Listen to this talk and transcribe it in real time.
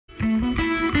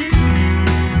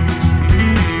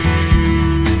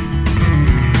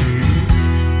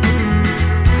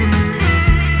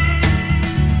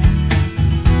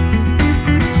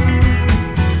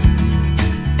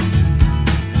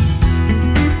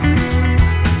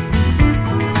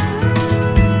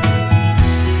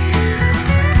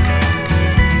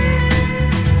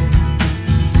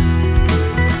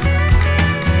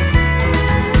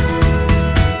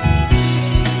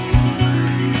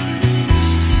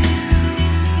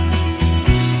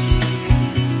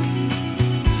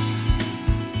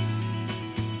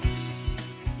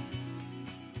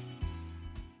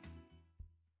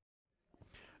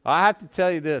I have to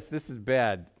tell you this. This is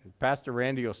bad. Pastor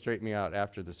Randy will straighten me out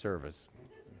after the service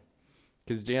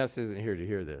because Janice isn't here to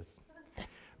hear this.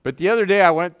 But the other day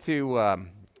I went to,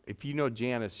 if you know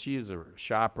Janice, she is a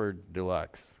shopper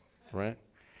deluxe, right?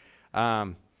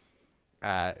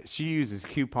 She uses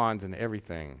coupons and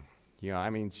everything. You know,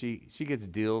 I mean, she gets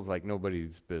deals like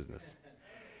nobody's business.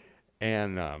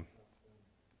 And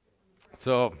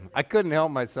so I couldn't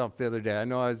help myself the other day. I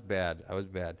know I was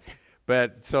bad.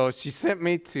 But so she sent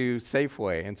me to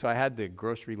Safeway, and so I had the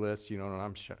grocery list, you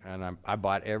know, and I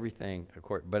bought everything.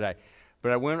 But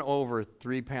I went over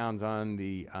 3 pounds on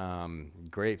the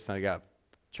grapes, and I got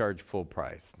charged full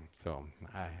price. So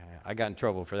I got in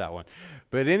trouble for that one.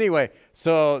 But anyway,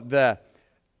 so the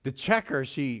checker,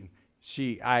 she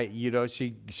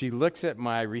looks at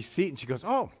my receipt and she goes,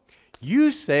 "Oh,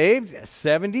 you saved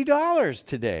 $70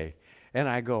 today." And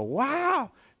I go,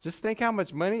 "Wow, just think how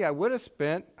much money I would have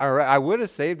spent, or I would have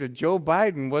saved if Joe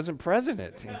Biden wasn't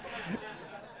president."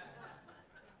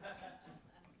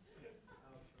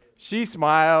 She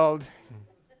smiled,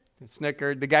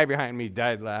 snickered. The guy behind me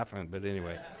died laughing, but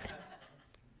anyway.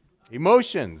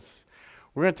 Emotions.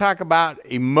 We're going to talk about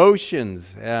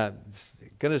emotions. Going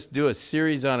to do a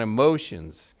series on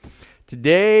emotions.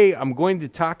 Today, I'm going to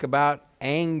talk about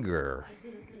anger.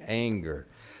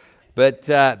 But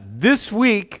this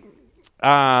week,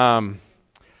 the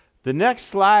next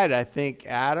slide, I think,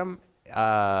 Adam,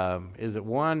 is it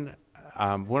one?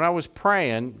 When I was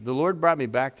praying, the Lord brought me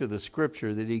back to the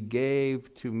scripture that He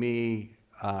gave to me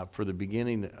for the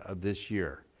beginning of this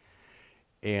year,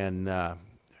 and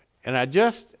I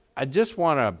just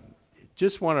want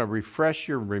to refresh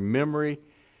your memory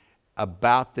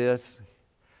about this.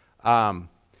 1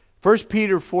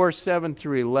 Peter 4:7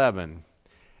 through 11,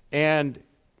 and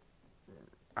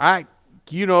I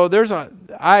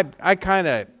kind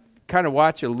of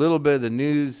watch a little bit of the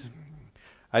news.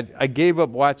 I gave up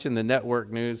watching the network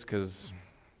news because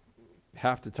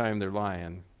half the time they're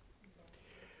lying.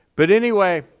 But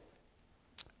anyway,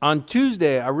 on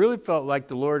Tuesday, I really felt like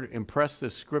the Lord impressed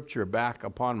this scripture back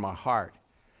upon my heart.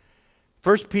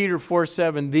 1 Peter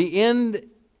 4:7, the end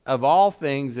of all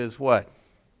things is what?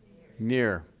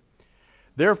 Near.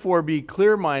 Therefore, be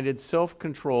clear-minded,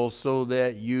 self-controlled, so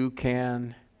that you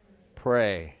can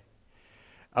pray.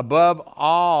 Above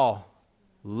all,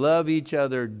 love each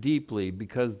other deeply,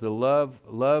 because the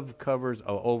love covers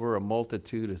over a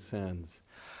multitude of sins.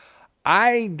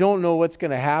 I don't know what's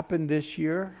going to happen this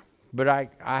year, but I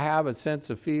have a sense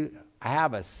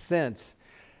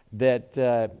that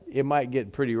it might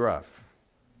get pretty rough.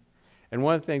 And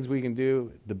one of the things we can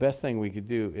do, the best thing we could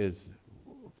do, is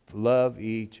love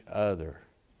each other.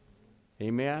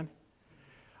 Amen?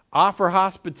 Offer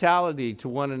hospitality to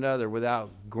one another without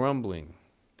grumbling.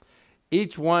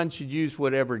 Each one should use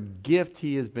whatever gift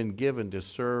he has been given to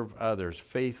serve others,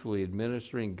 faithfully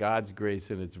administering God's grace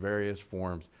in its various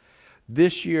forms.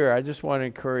 This year, I just want to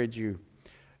encourage you,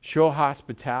 show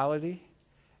hospitality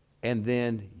and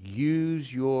then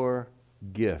use your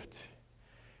gift.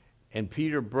 And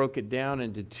Peter broke it down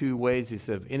into 2 ways. He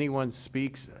said, if anyone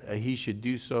speaks, he should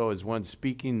do so as one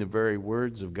speaking the very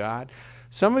words of God.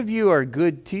 Some of you are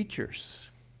good teachers.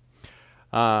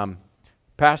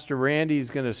 Pastor Randy is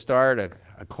going to start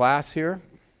a class here.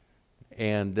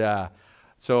 And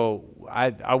so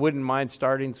I wouldn't mind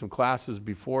starting some classes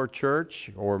before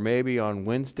church or maybe on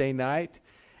Wednesday night.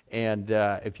 And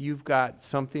if you've got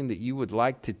something that you would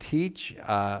like to teach,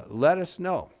 let us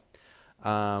know.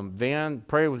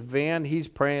 Pray with Van. He's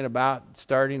praying about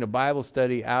starting a Bible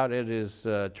study out at his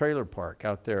trailer park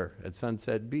out there at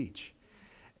Sunset Beach.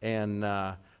 And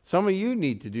some of you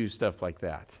need to do stuff like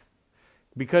that.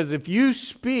 Because if you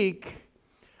speak,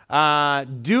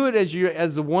 do it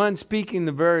as the one speaking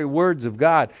the very words of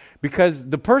God. Because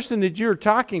the person that you're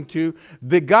talking to,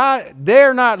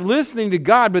 they're not listening to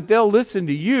God, but they'll listen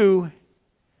to you.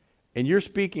 And you're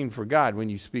speaking for God when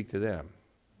you speak to them.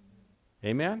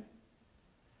 Amen?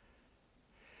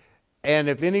 And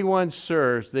if anyone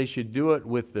serves, they should do it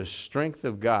with the strength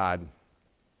of God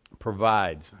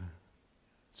provides.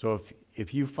 So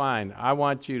if you find, I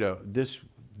want you to,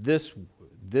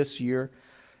 this year,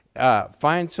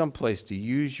 find some place to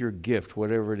use your gift,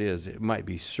 whatever it is. It might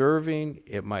be serving,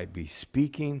 it might be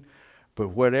speaking, but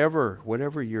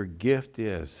whatever your gift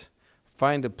is,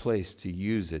 find a place to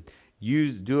use it.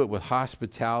 Do it with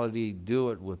hospitality, do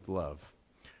it with love.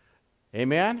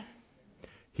 Amen?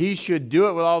 He should do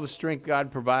it with all the strength God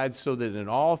provides, so that in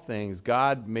all things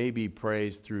God may be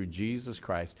praised through Jesus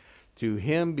Christ. To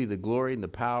Him be the glory and the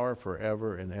power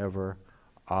forever and ever.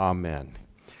 Amen.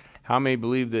 How many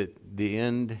believe that the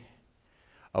end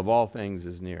of all things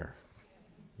is near?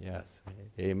 Yes.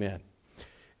 Amen.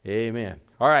 Amen.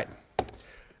 All right.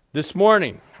 This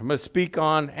morning, I'm going to speak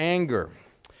on anger.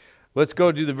 Let's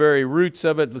go to the very roots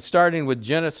of it, starting with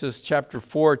Genesis chapter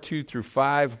 4, 2 through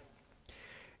 5.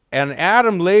 And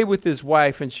Adam lay with his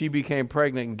wife, and she became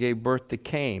pregnant and gave birth to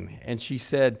Cain. And she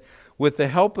said, with the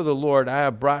help of the Lord, I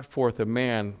have brought forth a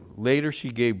man. Later she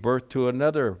gave birth to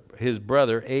another, his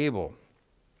brother Abel.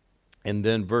 And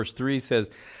then verse 3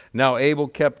 says, now Abel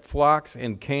kept flocks,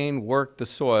 and Cain worked the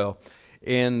soil.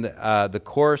 In the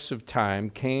course of time,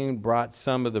 Cain brought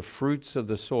some of the fruits of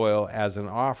the soil as an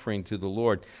offering to the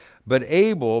Lord. But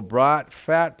Abel brought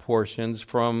fat portions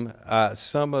from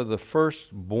some of the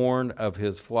firstborn of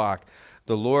his flock.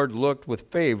 The Lord looked with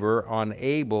favor on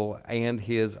Abel and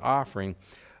his offering,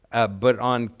 but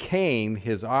on Cain,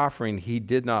 his offering, he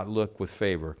did not look with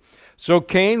favor. So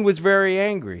Cain was very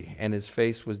angry, and his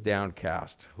face was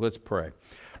downcast. Let's pray.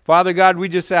 Father God, we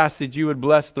just ask that you would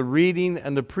bless the reading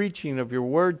and the preaching of your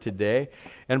word today.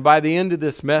 And by the end of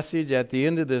this message, at the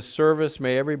end of this service,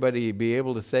 may everybody be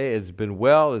able to say, it's been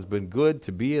well, it's been good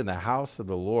to be in the house of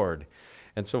the Lord.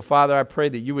 And so, Father, I pray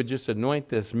that you would just anoint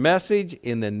this message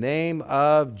in the name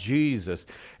of Jesus.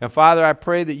 And, Father, I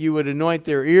pray that you would anoint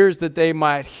their ears that they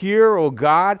might hear, O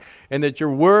God, and that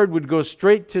your word would go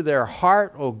straight to their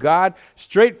heart, O God,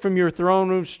 straight from your throne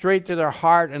room, straight to their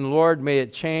heart. And, Lord, may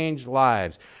it change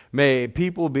lives. May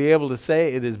people be able to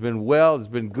say it has been well, it's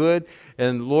been good.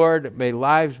 And, Lord, may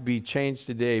lives be changed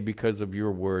today because of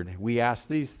your word. We ask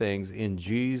these things in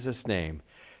Jesus' name.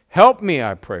 Help me,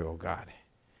 I pray, O God.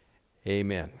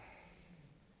 Amen.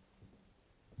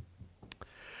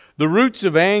 The roots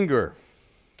of anger.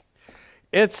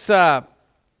 It's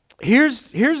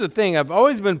here's the thing. I've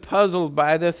always been puzzled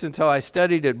by this until I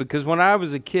studied it, because when I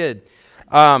was a kid,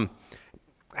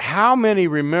 how many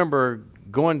remember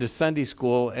going to Sunday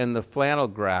school and the flannel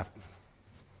graph?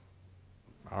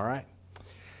 All right.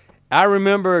 I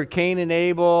remember Cain and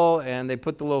Abel, and they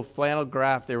put the little flannel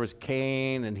graph. There was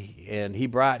Cain, and he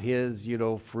brought his,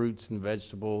 fruits and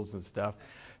vegetables and stuff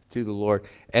to the Lord.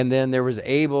 And then there was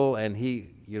Abel, and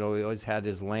he always had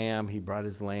his lamb. He brought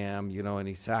his lamb, and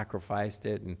he sacrificed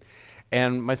it.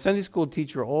 And my Sunday school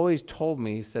teacher always told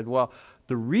me, he said, well,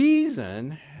 the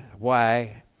reason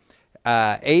why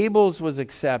Abel's was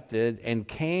accepted and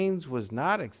Cain's was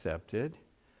not accepted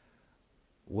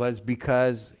was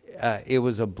because it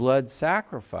was a blood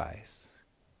sacrifice.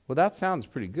 Well, that sounds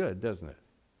pretty good, doesn't it?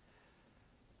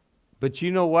 But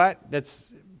you know what?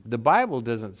 The Bible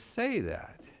doesn't say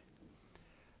that.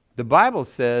 The Bible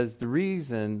says the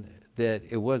reason that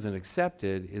it wasn't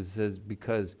accepted is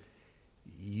because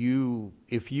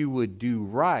if you would do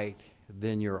right,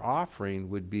 then your offering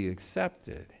would be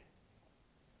accepted.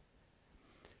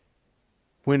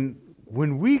 When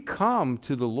we come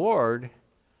to the Lord,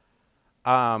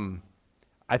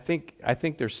 I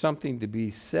think there's something to be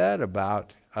said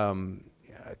about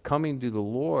coming to the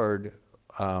Lord,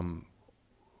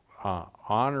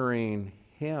 honoring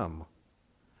Him.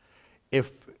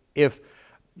 If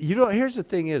here's the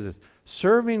thing is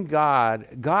serving God.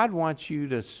 God wants you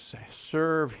to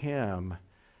serve Him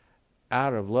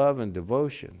out of love and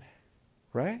devotion,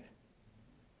 right?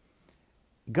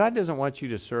 God doesn't want you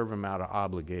to serve Him out of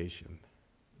obligation.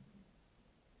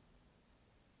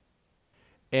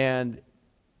 And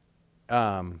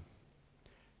how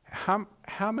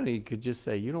many could just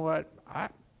say, you know what, I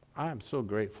am so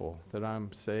grateful that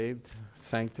I'm saved,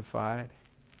 sanctified.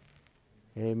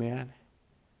 Amen.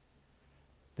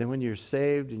 Then when you're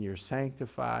saved and you're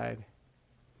sanctified,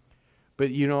 but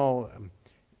in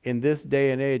this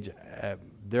day and age,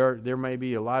 there may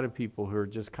be a lot of people who are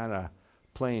just kind of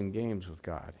playing games with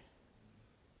God.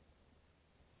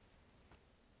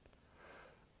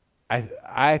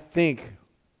 I think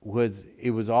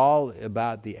it was all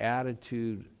about the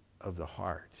attitude of the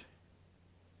heart.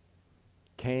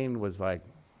 Cain was like,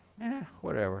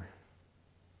 whatever.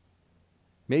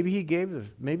 Maybe he gave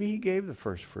the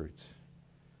first fruits.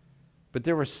 But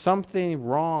there was something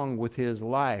wrong with his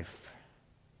life.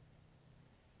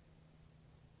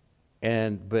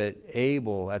 But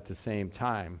Abel, at the same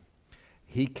time,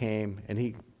 he came and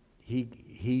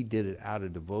he did it out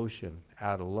of devotion,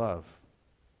 out of love.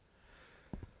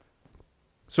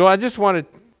 So I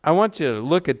want you to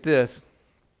look at this.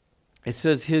 It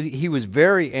says he was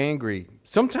very angry.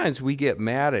 Sometimes we get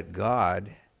mad at God.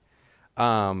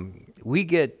 Have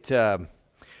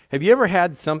you ever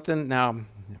had something, now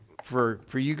for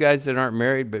you guys that aren't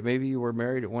married, but maybe you were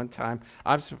married at one time,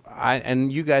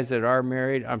 and you guys that are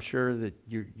married, I'm sure that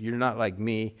you're not like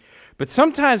me. But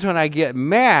sometimes when I get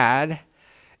mad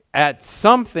at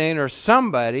something or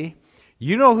somebody,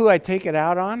 you know who I take it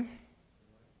out on?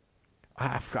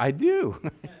 I do.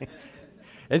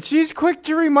 And she's quick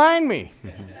to remind me.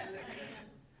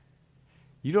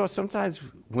 You know, sometimes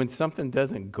when something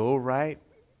doesn't go right,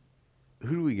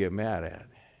 who do we get mad at?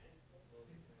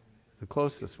 The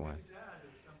closest one.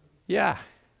 Yeah.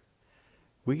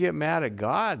 We get mad at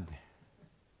God.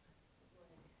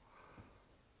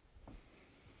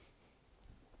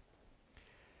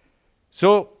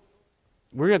 So,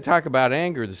 we're going to talk about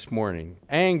anger this morning.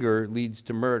 Anger leads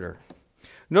to murder.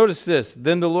 Notice this.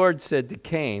 Then the Lord said to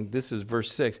Cain, this is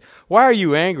verse 6, "Why are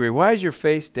you angry? Why is your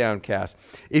face downcast?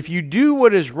 If you do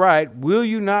what is right, will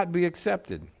you not be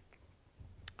accepted?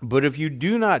 But if you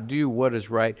do not do what is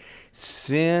right,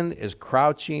 sin is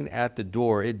crouching at the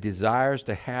door. It desires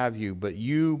to have you, but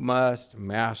you must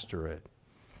master it."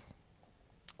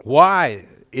 Why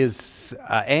is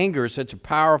anger such a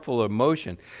powerful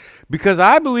emotion? Because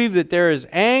I believe that there is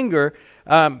anger.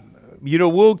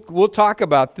 We'll talk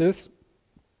about this.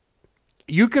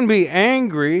 You can be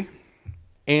angry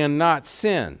and not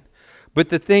sin. But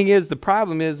the thing is, the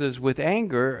problem is with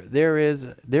anger, there is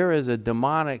a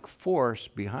demonic force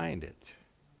behind it.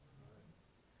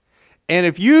 And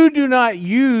if you do not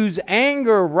use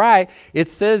anger right, it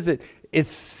says that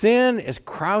sin is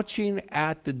crouching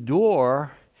at the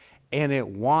door and it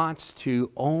wants to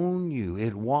own you.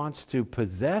 It wants to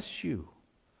possess you.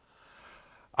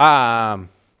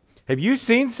 Have you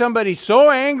seen somebody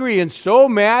so angry and so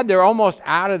mad they're almost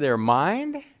out of their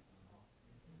mind?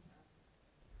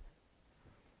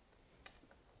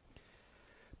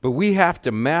 But we have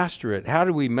to master it. How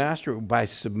do we master it? By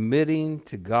submitting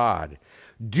to God.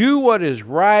 Do what is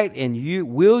right, and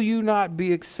will you not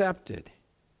be accepted?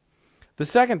 The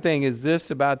second thing is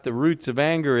this about the roots of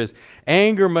anger is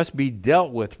anger must be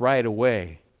dealt with right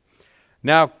away.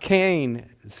 Now Cain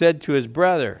said to his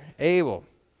brother Abel,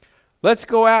 "Let's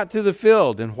go out to the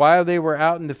field." And while they were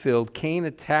out in the field, Cain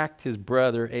attacked his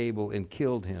brother Abel and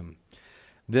killed him.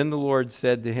 Then the Lord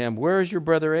said to him, "Where is your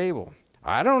brother Abel?"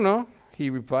 "I don't know," he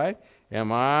replied.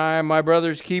 "Am I my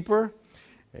brother's keeper?"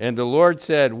 And the Lord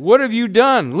said, "What have you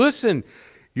done? Listen,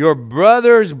 your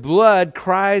brother's blood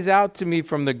cries out to me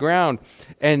from the ground,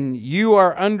 and you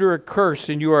are under a curse,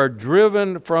 and you are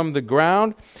driven from the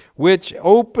ground, which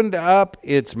opened up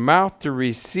its mouth to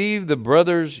receive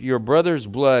your brother's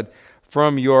blood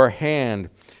from your hand.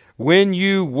 When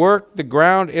you work the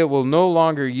ground, it will no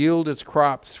longer yield its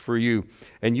crops for you,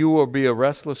 and you will be a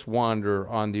restless wanderer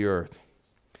on the earth."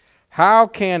 How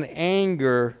can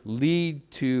anger lead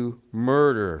to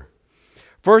murder?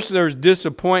 First, there's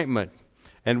disappointment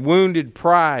and wounded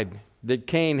pride that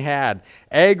Cain had,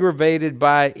 aggravated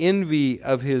by envy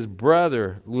of his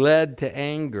brother, led to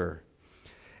anger.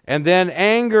 And then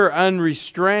anger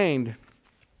unrestrained,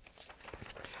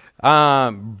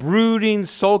 brooding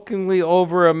sulkingly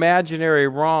over imaginary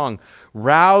wrong,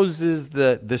 rouses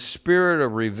the spirit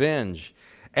of revenge.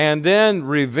 And then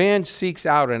revenge seeks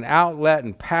out an outlet,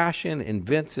 and passion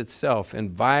invents itself in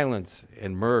violence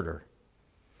and murder.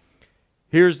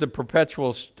 Here's the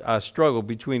perpetual struggle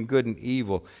between good and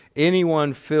evil.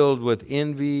 Anyone filled with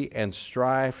envy and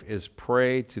strife is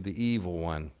prey to the evil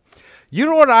one. You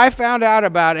know what I found out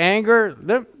about anger?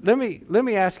 Let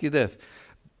me ask you this.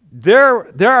 There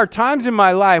are times in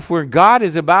my life where God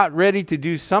is about ready to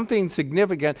do something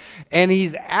significant, and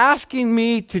He's asking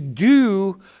me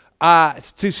to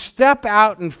step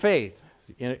out in faith.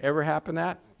 Ever happen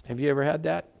that? Have you ever had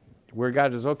that? Where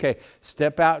God is, okay,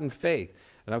 step out in faith.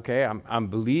 And okay, I'm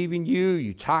believing you.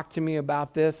 You talk to me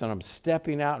about this, and I'm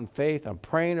stepping out in faith. I'm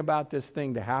praying about this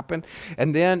thing to happen.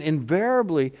 And then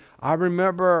invariably, I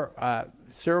remember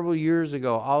several years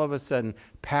ago, all of a sudden,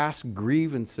 past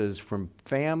grievances from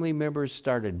family members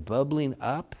started bubbling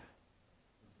up.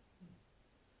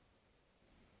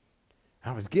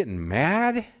 I was getting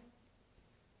mad.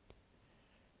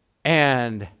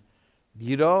 And,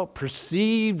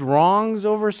 perceived wrongs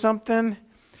over something.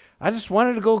 I just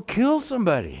wanted to go kill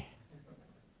somebody.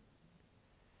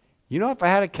 If I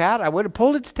had a cat, I would have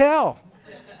pulled its tail.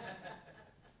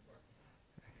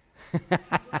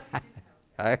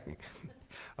 I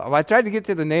tried to get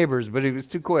to the neighbors, but it was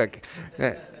too quick.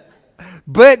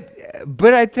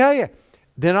 But I tell you,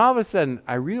 then all of a sudden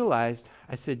I realized,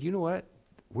 I said, you know what?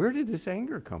 Where did this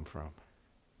anger come from?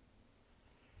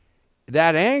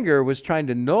 That anger was trying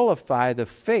to nullify the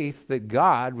faith that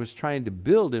God was trying to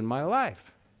build in my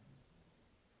life.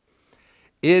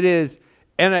 It is,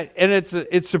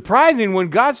 it's surprising when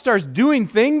God starts doing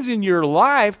things in your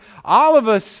life, all of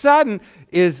a sudden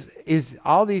is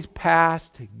all these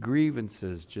past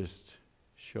grievances just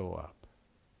show up.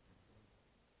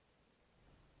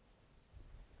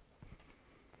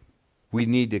 We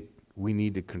need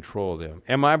to control them.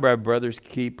 Am I my brother's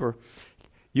keeper?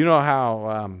 You know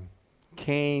how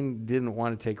Cain didn't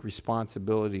want to take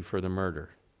responsibility for the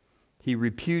murder. He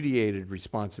repudiated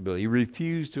responsibility. He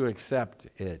refused to accept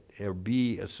it or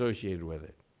be associated with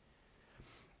it.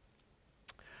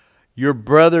 Your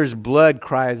brother's blood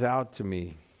cries out to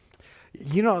me.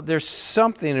 You know, there's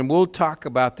something, and we'll talk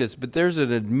about this, but there's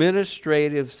an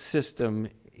administrative system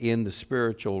in the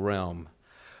spiritual realm,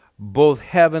 both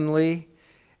heavenly,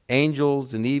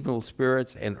 angels and evil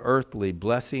spirits, and earthly,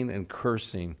 blessing and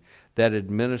cursing, that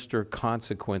administer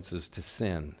consequences to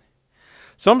sin.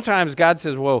 Sometimes God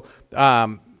says, well,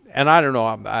 and I don't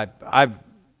know,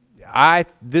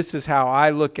 this is how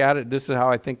I look at it, this is how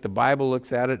I think the Bible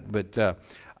looks at it, but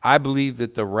I believe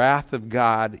that the wrath of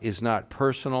God is not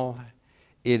personal.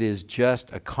 It is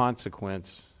just a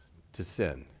consequence to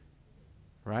sin,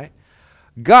 right?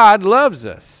 God loves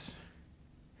us.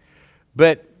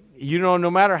 But, you know, no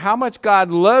matter how much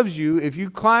God loves you, if you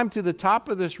climb to the top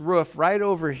of this roof right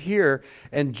over here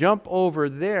and jump over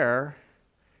there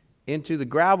into the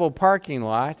gravel parking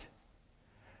lot,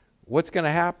 what's going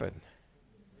to happen?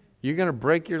 You're going to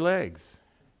break your legs.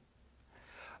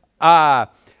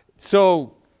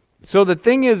 So the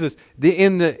thing is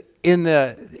in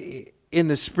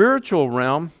the spiritual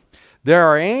realm, there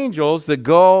are angels that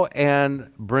go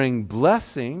and bring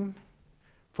blessing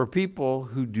for people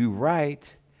who do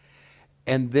right,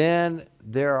 and then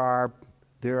there are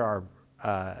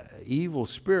evil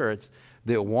spirits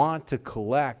that want to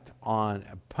collect on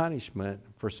a punishment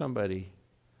for somebody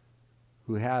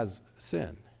who has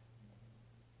sin.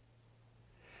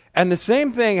 And the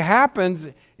same thing happens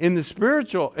in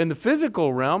the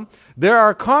physical realm. There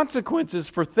are consequences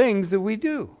for things that we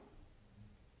do.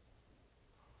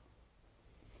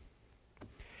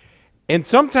 And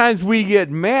sometimes we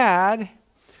get mad.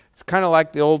 It's kind of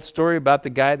like the old story about the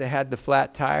guy that had the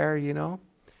flat tire, you know.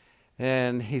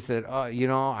 And he said, oh, you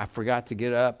know, I forgot to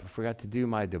get up. I forgot to do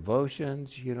my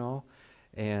devotions, you know.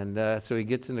 And so he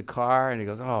gets in the car and he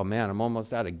goes, oh, man, I'm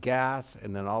almost out of gas.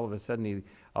 And then all of a sudden,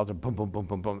 I was like, boom, boom, boom,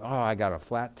 boom, boom. Oh, I got a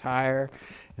flat tire.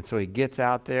 And so he gets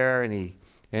out there and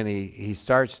he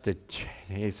starts to,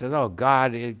 he says, oh,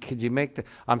 God, could you make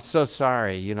I'm so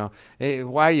sorry, you know.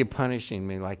 Why are you punishing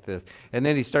me like this? And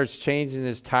then he starts changing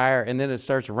his tire, and then it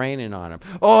starts raining on him.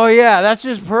 Oh, yeah, that's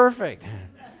just perfect.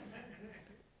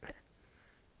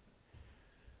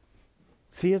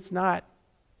 See, it's the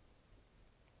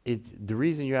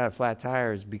reason you had a flat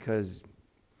tire is because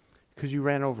you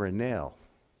ran over a nail.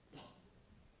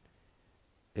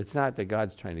 It's not that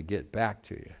God's trying to get back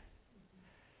to you.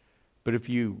 But if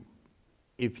you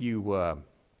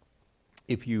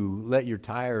let your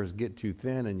tires get too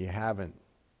thin and you haven't,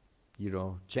 you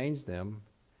know, changed them,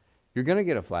 you're going to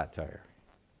get a flat tire.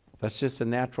 That's just a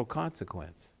natural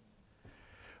consequence.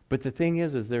 But the thing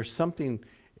is there's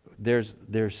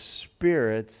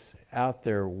spirits out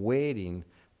there waiting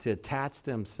to attach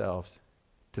themselves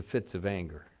to fits of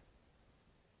anger.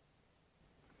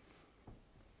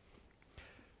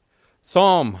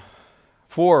 Psalm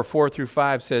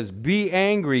 4:4-5 says, be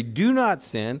angry, do not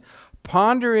sin.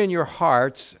 Ponder in your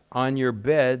hearts on your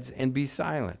beds and be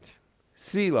silent.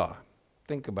 Selah.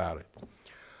 Think about it.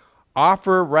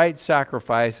 Offer right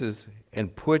sacrifices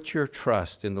and put your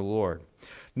trust in the Lord.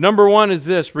 Number one is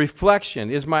this, reflection.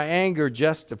 Is my anger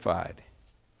justified?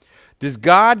 Does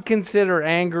God consider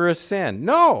anger a sin?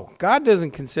 No, God doesn't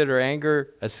consider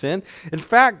anger a sin. In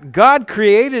fact, God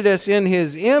created us in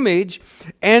His image,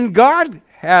 and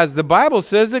the Bible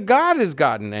says that God has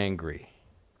gotten angry.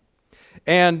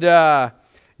 And,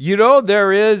 you know,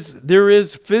 there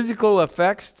is physical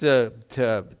effects to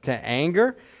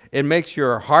anger. It makes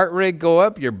your heart rate go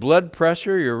up, your blood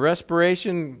pressure, your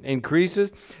respiration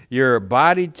increases, your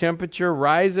body temperature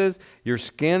rises, your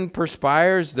skin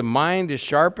perspires, the mind is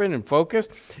sharpened and focused.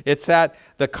 It's that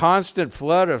the constant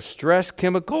flood of stress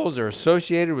chemicals are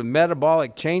associated with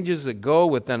metabolic changes that go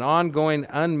with an ongoing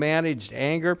unmanaged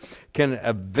anger can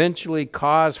eventually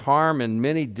cause harm in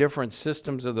many different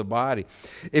systems of the body.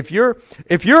 If you're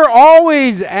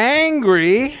always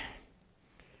angry,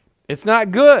 it's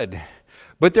not good.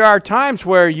 But there are times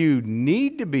where you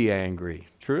need to be angry,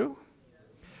 true?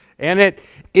 And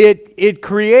it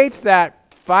creates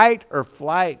that fight or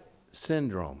flight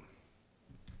syndrome.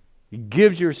 It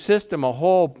gives your system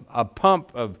a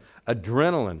pump of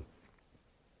adrenaline.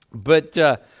 But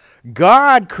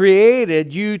God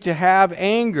created you to have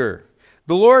anger.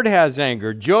 The Lord has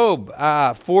anger. Job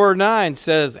 4:9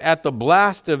 says, at the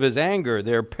blast of His anger,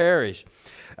 there perish.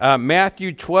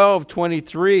 Matthew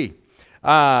 12:23.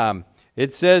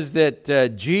 It says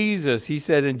that Jesus, he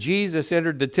said, and Jesus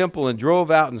entered the temple and drove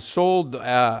out and sold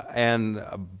and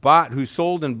bought, who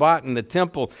sold and bought in the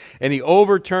temple. And he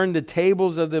overturned the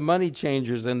tables of the money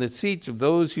changers and the seats of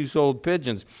those who sold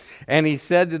pigeons. And he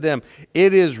said to them,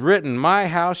 it is written, my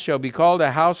house shall be called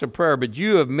a house of prayer, but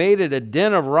you have made it a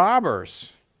den of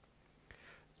robbers.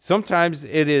 Sometimes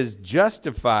it is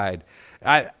justified.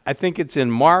 I think it's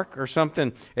in Mark or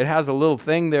something. It has a little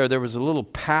thing there. There was a little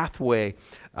pathway,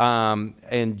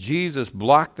 and Jesus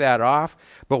blocked that off.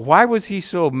 But why was he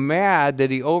so mad that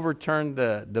he overturned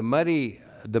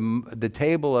the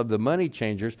table of the money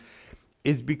changers?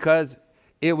 Is because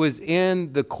it was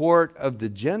in the court of the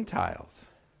Gentiles.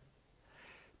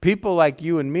 People like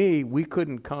you and me, we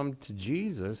couldn't come to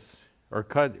Jesus, or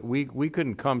we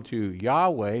couldn't come to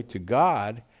Yahweh, to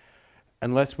God,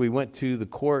 unless we went to the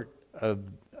court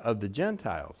of the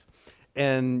Gentiles.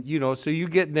 And, you know, so you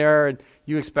get in there and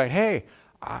you expect, hey,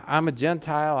 I'm a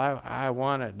Gentile. I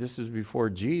want to, this is before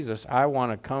Jesus. I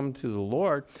want to come to the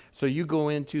Lord. So you go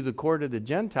into the court of the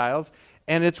Gentiles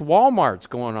and it's Walmart's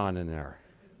going on in there.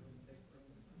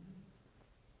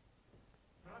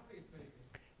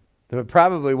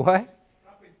 Probably what?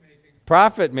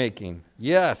 Profit making.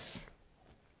 Yes.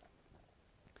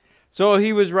 So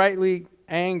he was rightly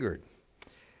angered.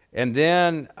 And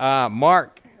then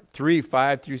Mark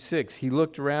 3:5-6, he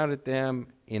looked around at them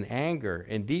in anger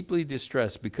and deeply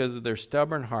distressed because of their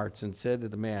stubborn hearts and said to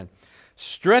the man,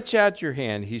 stretch out your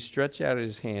hand. He stretched out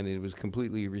his hand and it was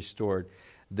completely restored.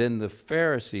 Then the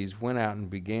Pharisees went out and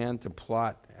began to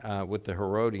plot with the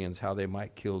Herodians how they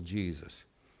might kill Jesus.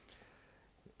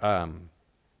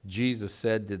 Jesus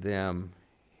said to them,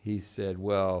 he said,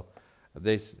 well,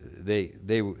 this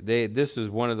is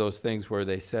one of those things where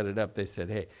they set it up. They said,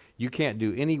 hey, you can't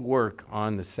do any work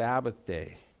on the Sabbath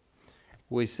day.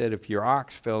 Well, he said, if your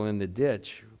ox fell in the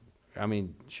ditch, I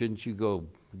mean, shouldn't you go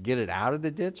get it out of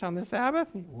the ditch on the Sabbath?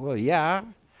 Well, yeah.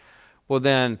 Well,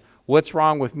 then what's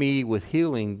wrong with me with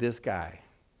healing this guy?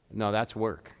 No, that's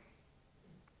work.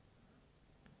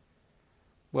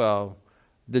 Well,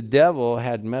 the devil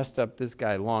had messed up this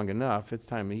guy long enough. It's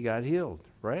time he got healed,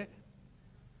 right?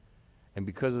 And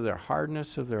because of their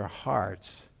hardness of their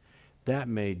hearts, that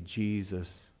made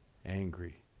Jesus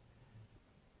angry.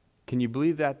 Can you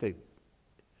believe that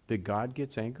God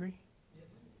gets angry?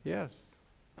 Yes.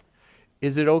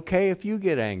 Is it okay if you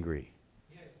get angry?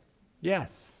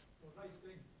 Yes.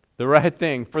 The right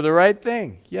thing. For the right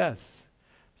thing. Yes.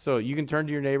 So you can turn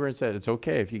to your neighbor and say, it's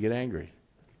okay if you get angry.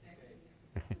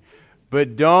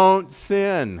 But don't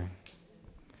sin.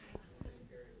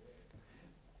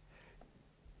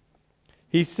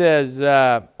 He says,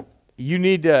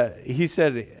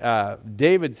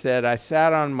 David said, I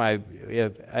sat on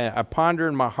I ponder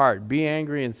in my heart, be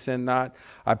angry and sin not.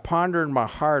 I ponder in my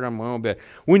heart on my own bed.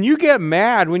 When you get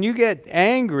mad, when you get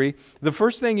angry, the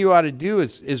first thing you ought to do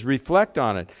is reflect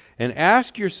on it and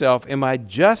ask yourself, am I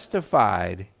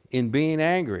justified in being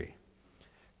angry?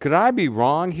 Could I be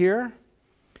wrong here?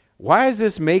 Why is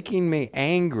this making me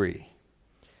angry?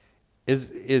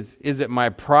 Is it my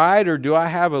pride, or do I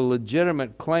have a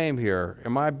legitimate claim here?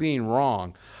 Am I being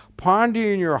wrong?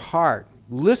 Ponder in your heart.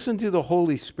 Listen to the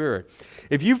Holy Spirit.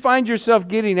 If you find yourself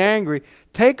getting angry,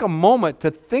 take a moment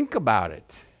to think about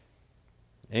it.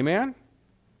 Amen?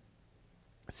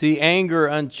 See, anger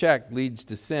unchecked leads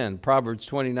to sin. Proverbs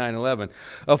 29:11.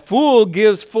 A fool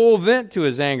gives full vent to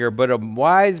his anger, but a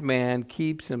wise man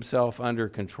keeps himself under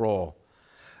control.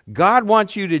 God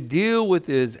wants you to deal with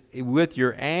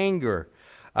your anger.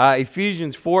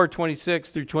 Ephesians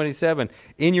 4:26-27.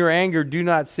 In your anger, do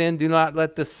not sin. Do not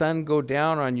let the sun go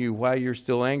down on you while you're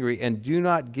still angry. And do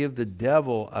not give the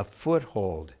devil a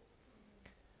foothold.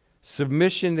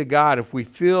 Submission to God. If we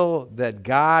feel that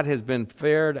God has been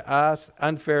unfair to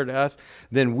us,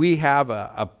 then we have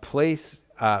a place.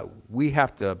 We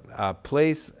have to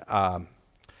place.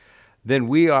 Then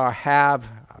we have.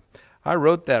 I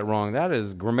wrote that wrong. That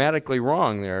is grammatically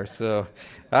wrong there. So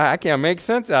I can't make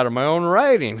sense out of my own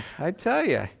writing. I tell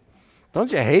you.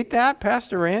 Don't you hate that,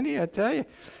 Pastor Randy? I tell you.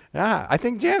 I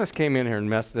think Janice came in here and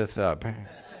messed this up.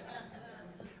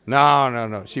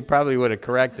 No. She probably would have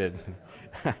corrected.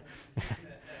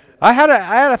 I had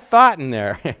a thought in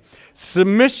there.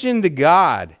 Submission to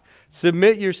God.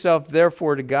 Submit yourself,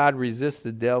 therefore, to God. Resist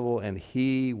the devil, and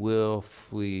he will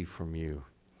flee from you.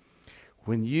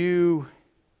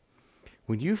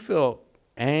 When you feel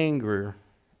anger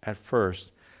at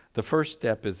first, the first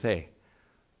step is, hey,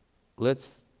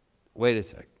 let's wait a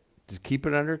sec. Just keep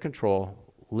it under control.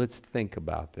 Let's think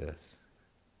about this.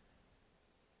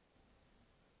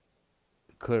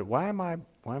 Why am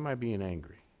I being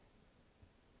angry?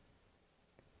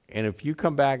 And if you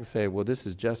come back and say, well, this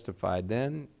is justified,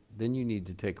 then you need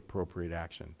to take appropriate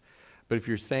action. But if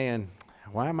you're saying,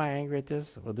 why am I angry at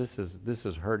this? Well, this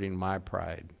is hurting my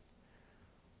pride.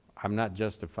 I'm not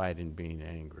justified in being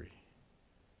angry.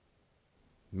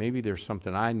 Maybe there's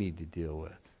something I need to deal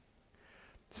with.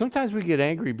 Sometimes we get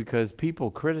angry because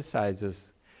people criticize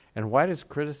us. And why does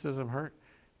criticism hurt?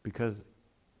 Because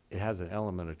it has an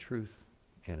element of truth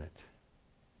in it.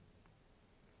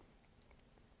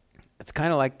 It's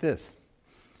kind of like this.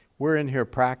 We're in here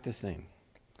practicing.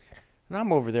 And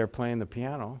I'm over there playing the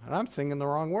piano, and I'm singing the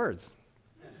wrong words.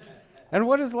 And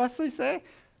what does Leslie say?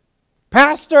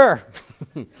 Pastor,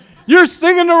 you're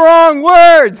singing the wrong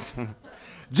words.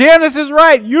 Janice is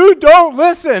right. You don't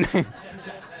listen.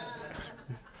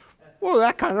 Well,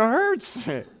 that kind of hurts,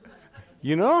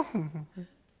 you know?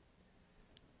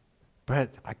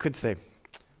 But I could say,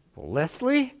 well,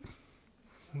 Leslie,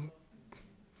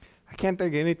 I can't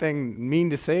think of anything mean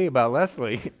to say about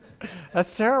Leslie.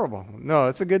 That's terrible. No,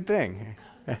 it's a good thing.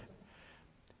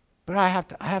 But I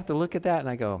have to look at that and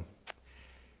I go,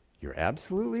 you're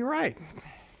absolutely right.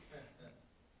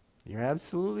 You're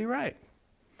absolutely right.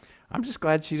 I'm just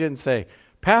glad she didn't say,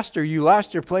 Pastor, you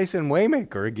lost your place in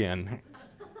Waymaker again.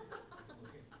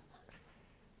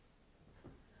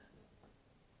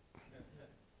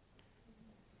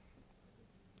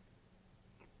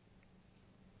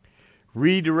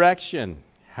 Redirection.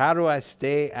 How do I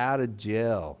stay out of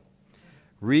jail?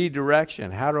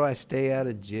 Redirection. How do I stay out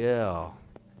of jail?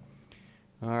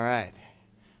 All right.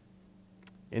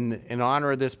 In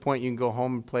honor of this point, you can go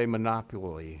home and play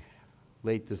Monopoly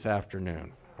late this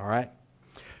afternoon. All right?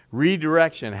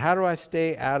 Redirection. How do I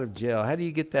stay out of jail? How do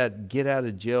you get that get out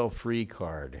of jail free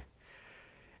card?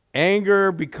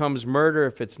 Anger becomes murder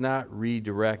if it's not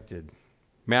redirected.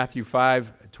 Matthew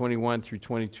 5:21 through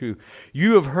 22.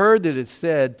 You have heard that it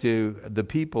said to the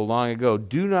people long ago,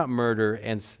 do not murder,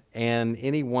 and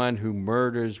anyone who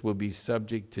murders will be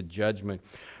subject to judgment.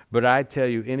 But I tell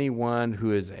you, anyone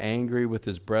who is angry with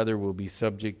his brother will be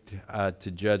subject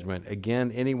to judgment.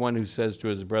 Again, anyone who says to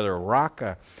his brother,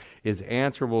 Raka, is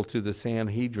answerable to the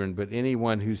Sanhedrin. But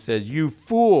anyone who says, you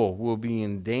fool, will be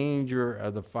in danger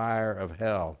of the fire of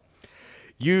hell.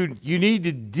 You need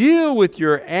to deal with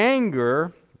your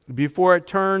anger before it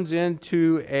turns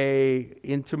into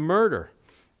murder.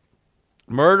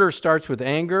 Murder starts with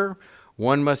anger.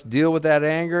 One must deal with that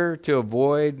anger to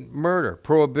avoid murder.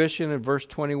 Prohibition in verse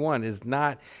 21 is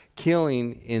not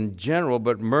killing in general,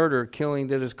 but murder, killing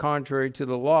that is contrary to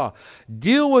the law.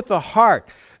 Deal with the heart.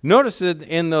 Notice it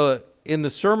in the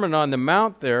Sermon on the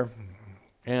Mount there,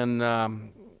 and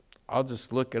I'll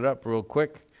just look it up real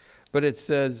quick. But it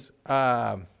says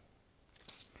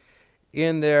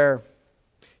in there,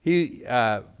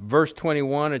 verse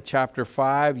 21 of chapter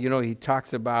 5, he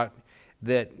talks about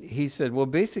that. He said, well,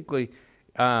 basically,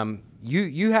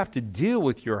 you have to deal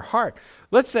with your heart.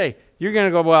 Let's say you're going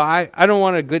to go, well, I don't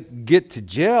want to get to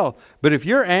jail. But if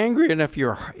you're angry and if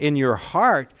you're in your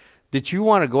heart that you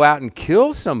want to go out and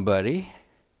kill somebody,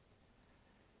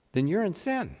 then you're in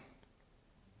sin.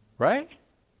 Right?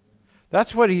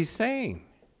 That's what he's saying.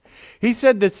 He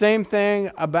said the same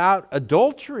thing about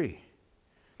adultery.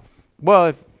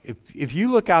 Well, if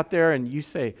you look out there and you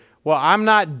say, well, I'm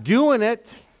not doing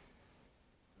it,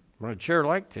 I'd sure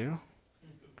like to.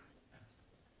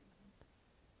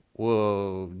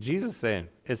 Well, Jesus is saying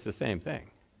it's the same thing.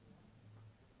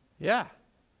 Yeah.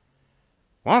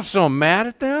 Well, I'm so mad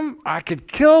at them, I could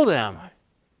kill them.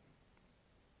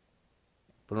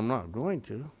 But I'm not going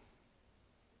to.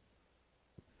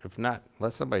 If not,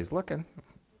 unless somebody's looking.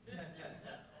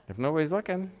 If nobody's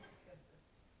looking,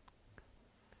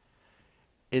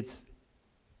 it's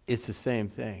the same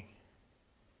thing.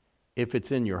 If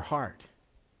it's in your heart,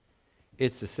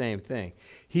 it's the same thing.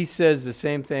 He says the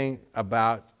same thing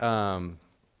about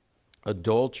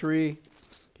adultery.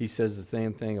 He says the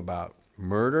same thing about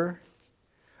murder.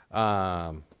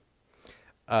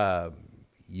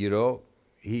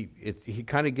 He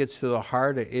kind of gets to the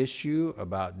heart of issue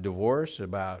about divorce,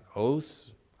 about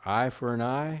oaths, eye for an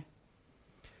eye.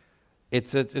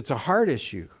 It's a heart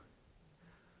issue.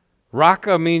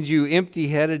 Raka means you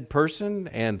empty-headed person,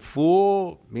 and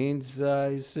fool means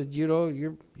he said,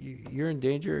 you're in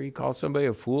danger. He calls somebody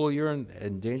a fool. You're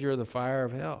in danger of the fire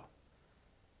of hell.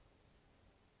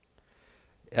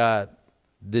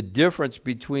 The difference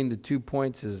between the 2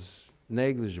 points is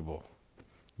negligible.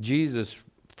 Jesus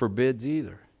forbids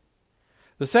either.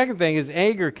 The second thing is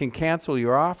anger can cancel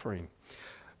your offering.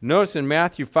 Notice in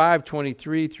Matthew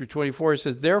 5:23 through 24, it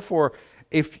says, therefore,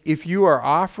 if you are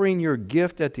offering your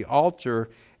gift at the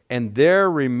altar and there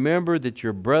remember that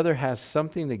your brother has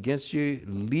something against you,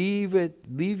 leave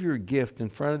your gift in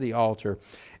front of the altar,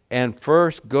 and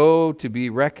first go to be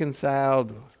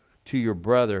reconciled to your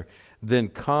brother, then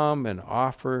come and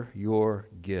offer your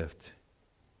gift.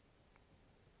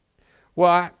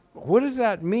 Well, what does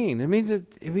that mean? It means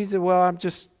that well, I'm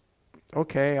just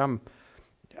okay. I'm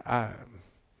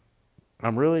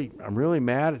really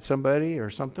mad at somebody or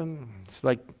something. It's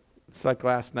like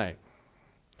last night.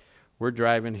 We're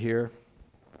driving here,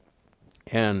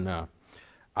 and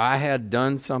I had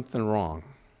done something wrong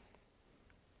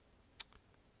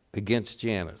against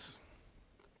Janice.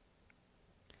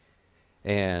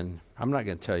 And I'm not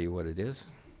going to tell you what it is.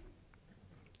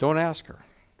 Don't ask her.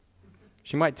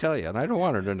 She might tell you, and I don't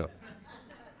want her to know.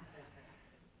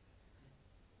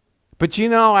 But you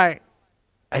know, I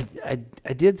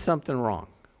did something wrong.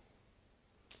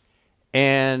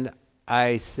 And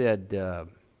I said,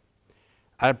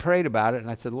 I prayed about it, and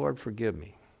I said, Lord, forgive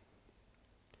me.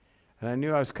 And I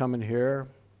knew I was coming here.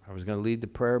 I was going to lead the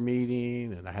prayer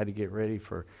meeting, and I had to get ready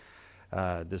for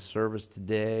this service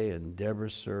today and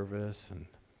Deborah's service.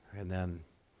 And then,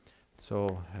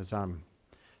 so as I'm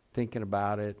thinking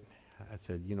about it, I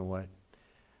said, you know what?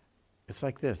 It's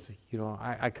like this. You know,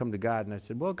 I come to God, and I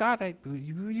said, well, God, will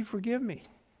you forgive me?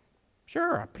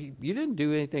 Sure, you didn't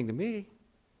do anything to me.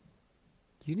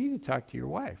 You need to talk to your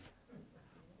wife.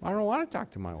 I don't want to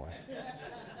talk to my wife.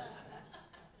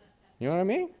 You know what I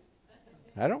mean?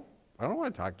 I don't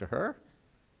want to talk to her.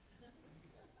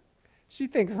 She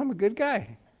thinks I'm a good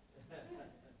guy.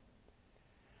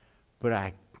 But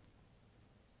I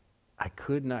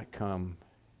could not come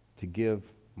to give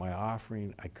my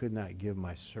offering. I could not give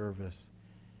my service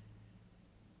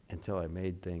until I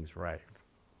made things right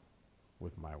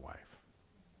with my wife.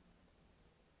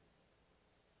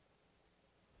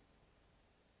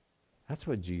 That's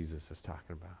what Jesus is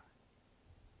talking about.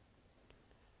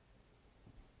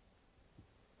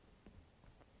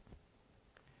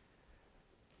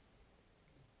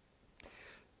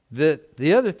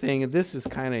 The other thing, and this is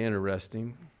kind of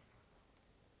interesting,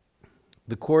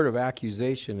 the court of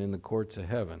accusation in the courts of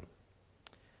heaven.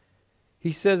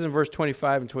 He says in verse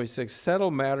 25 and 26,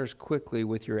 settle matters quickly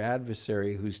with your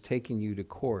adversary who's taking you to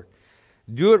court.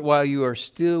 Do it while you are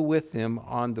still with him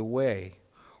on the way,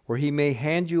 or he may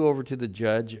hand you over to the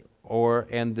judge,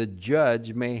 and the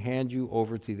judge may hand you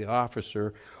over to the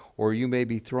officer, or you may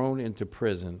be thrown into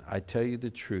prison. I tell you the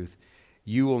truth,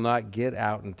 you will not get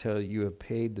out until you have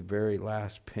paid the very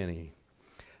last penny.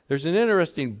 There's an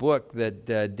interesting book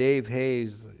that Dave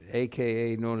Hayes,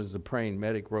 a.k.a. known as the Praying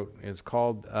Medic, wrote. It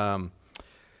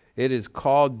is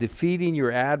called Defeating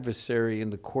Your Adversary in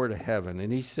the Court of Heaven.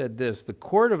 And he said this, the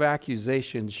court of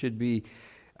accusation should be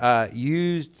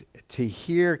used to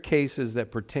hear cases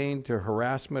that pertain to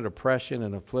harassment, oppression,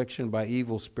 and affliction by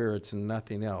evil spirits and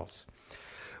nothing else.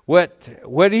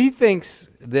 What he thinks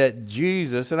that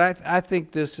Jesus, and I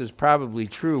think this is probably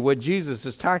true, what Jesus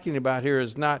is talking about here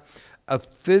is not a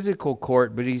physical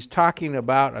court, but he's talking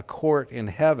about a court in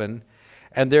heaven,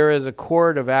 and there is a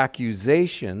court of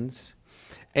accusations,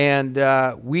 and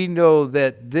we know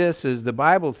that this is, the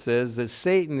Bible says, that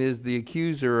Satan is the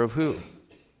accuser of who?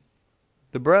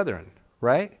 The brethren,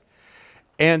 right?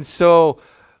 And so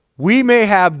we may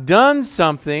have done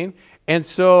something, and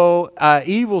so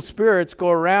evil spirits go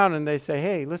around and they say,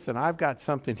 hey, listen, I've got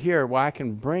something here. Well, I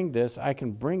can bring this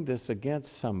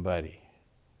against somebody.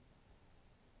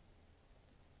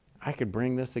 I could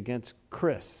bring this against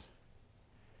Chris.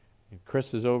 And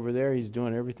Chris is over there. He's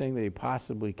doing everything that he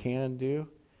possibly can do.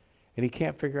 And he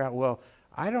can't figure out, well,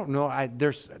 I don't know.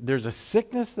 There's a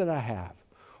sickness that I have.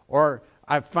 Or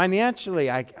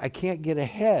financially, I can't get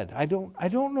ahead. I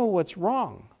don't know what's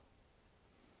wrong.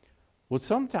 Well,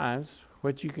 sometimes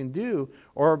what you can do,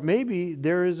 or maybe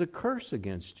there is a curse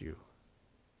against you.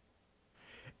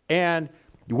 And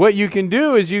what you can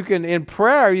do is you can, in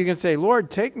prayer, you can say, Lord,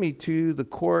 take me to the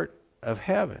court of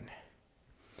heaven.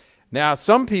 Now,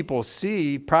 some people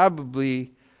see,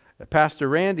 probably, Pastor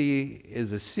Randy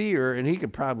is a seer, and he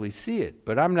could probably see it,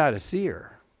 but I'm not a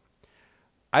seer.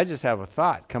 I just have a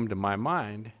thought come to my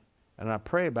mind, and I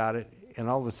pray about it, and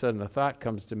all of a sudden a thought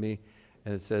comes to me,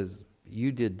 and it says,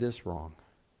 you did this wrong.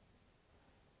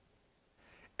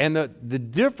 And the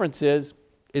difference is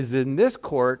in this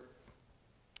court,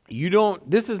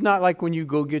 this is not like when you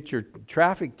go get your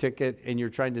traffic ticket and you're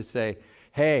trying to say,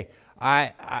 hey,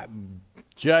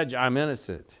 Judge, I'm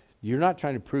innocent. You're not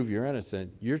trying to prove you're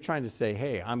innocent. You're trying to say,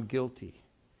 hey, I'm guilty.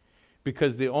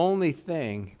 Because the only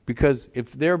thing, because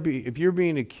if you're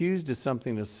being accused of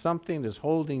something that's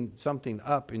holding something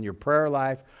up in your prayer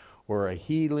life, or a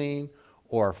healing,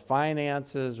 or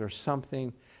finances, or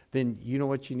something, then you know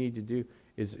what you need to do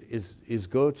is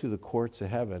go to the courts of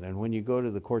heaven. And when you go to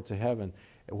the courts of heaven,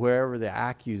 wherever the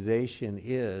accusation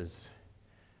is,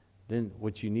 then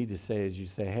what you need to say is you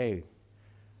say, hey,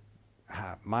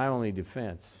 my only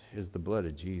defense is the blood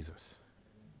of Jesus.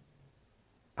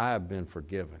 I have been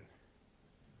forgiven.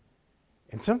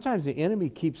 And sometimes the enemy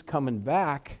keeps coming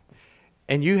back,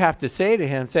 and you have to say to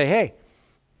him, say, hey,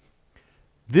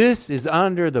 this is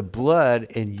under the blood,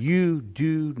 and you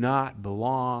do not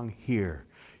belong here.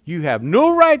 You have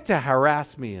no right to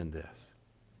harass me in this.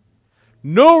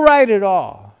 No right at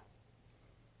all.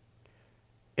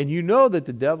 And you know that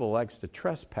the devil likes to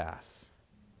trespass,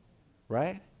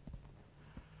 right?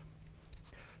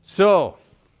 So,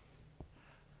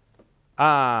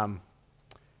 go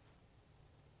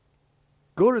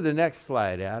to the next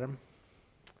slide, Adam.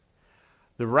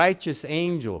 The righteous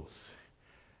angels,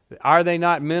 are they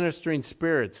not ministering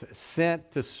spirits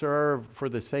sent to serve for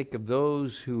the sake of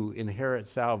those who inherit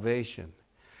salvation?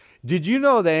 Did you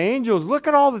know that angels, look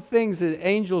at all the things that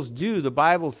angels do, the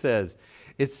Bible says.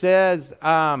 It says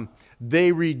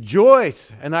they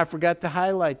rejoice, and I forgot to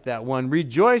highlight that one.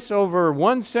 Rejoice over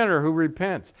one sinner who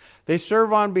repents. They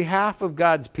serve on behalf of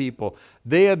God's people.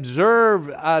 They observe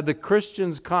the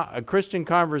Christian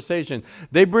conversation.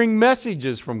 They bring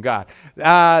messages from God.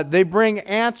 They bring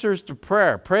answers to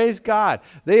prayer. Praise God.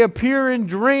 They appear in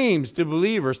dreams to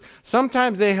believers.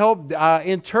 Sometimes they help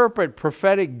interpret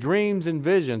prophetic dreams and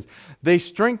visions. They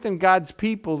strengthen God's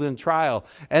people in trial,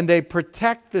 and they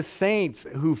protect the saints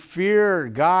who fear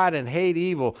God and hate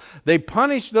evil. They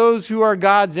punish those who are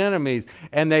God's enemies,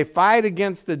 and they fight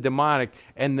against the demonic.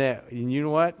 And you know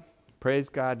what? Praise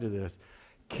God to this.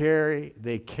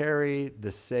 They carry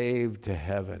the saved to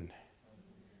heaven.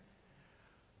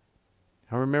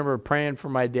 I remember praying for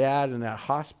my dad in that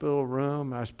hospital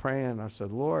room. I was praying. I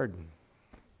said, Lord,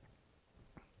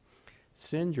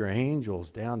 send your angels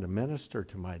down to minister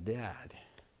to my dad.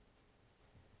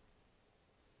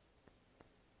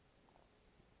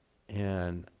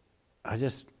 And I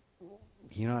just,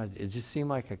 it just seemed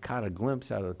like I caught a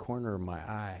glimpse out of the corner of my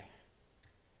eye.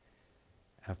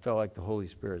 I felt like the Holy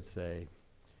Spirit say,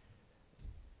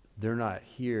 they're not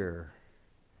here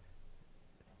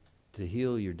to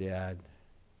heal your dad.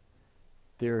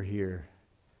 They're here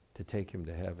to take him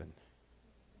to heaven.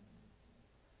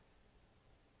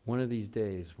 One of these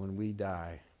days when we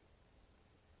die,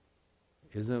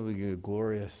 isn't it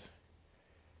glorious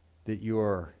that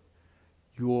your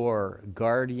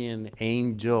guardian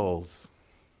angels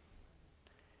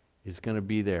is going to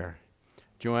be there?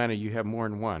 Joanna, you have more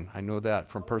than one. I know that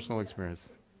from personal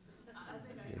experience.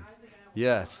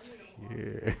 Yes.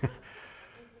 Yeah.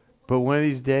 But one of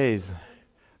these days,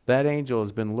 that angel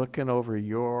has been looking over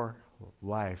your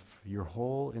life, your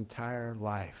whole entire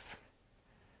life.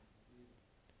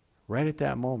 Right at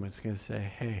that moment, it's going to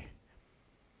say, hey,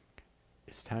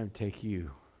 it's time to take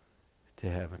you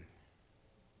to heaven.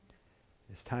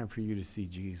 It's time for you to see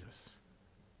Jesus.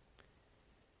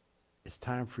 It's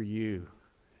time for you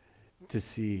to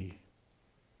see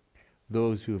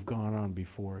those who have gone on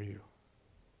before you.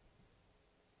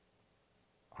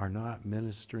 Are not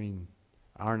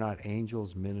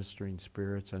angels ministering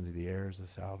spirits unto the heirs of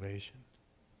salvation?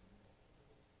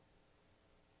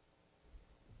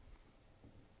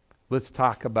 Let's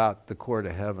talk about the court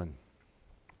of heaven.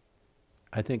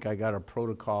 I think I got a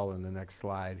protocol in the next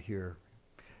slide here.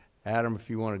 Adam, if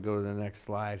you want to go to the next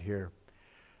slide here.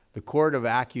 The court of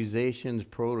accusations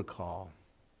protocol.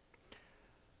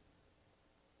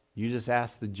 You just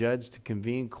ask the judge to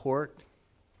convene court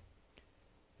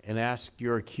and ask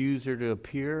your accuser to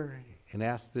appear and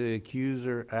ask the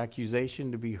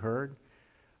accusation to be heard.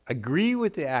 Agree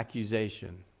with the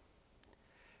accusation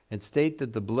and state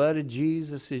that the blood of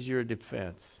Jesus is your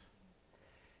defense,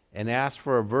 and ask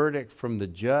for a verdict from the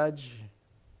judge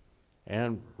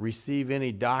and receive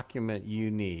any document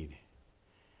you need,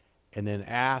 and then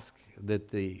ask that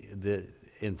the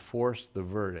enforce the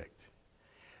verdict.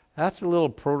 That's a little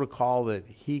protocol that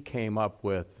he came up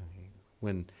with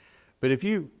but if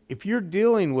you're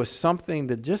dealing with something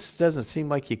that just doesn't seem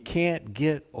like you can't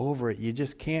get over it, you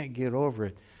just can't get over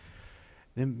it,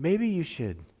 then maybe you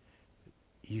should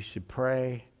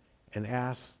pray and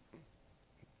ask,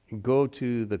 and go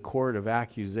to the court of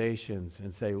accusations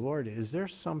and say, Lord, is there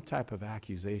some type of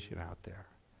accusation out there?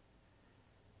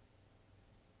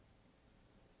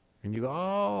 And you go,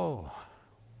 oh,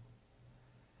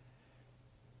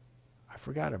 I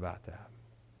forgot about that.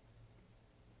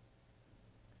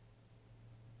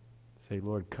 Say,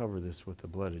 Lord, cover this with the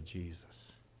blood of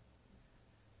Jesus.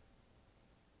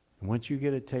 And once you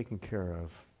get it taken care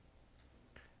of,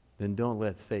 then don't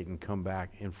let Satan come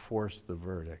back and force the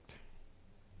verdict.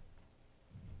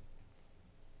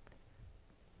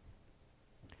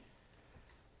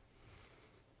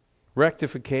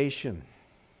 Rectification.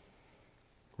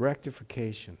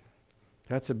 Rectification.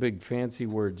 That's a big fancy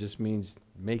word, just means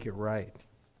make it right.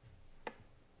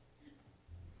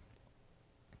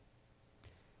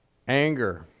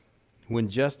 Anger, when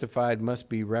justified, must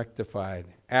be rectified.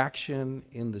 Action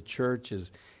in the church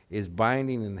is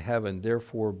binding in heaven.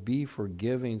 Therefore, be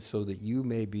forgiving so that you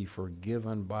may be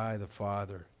forgiven by the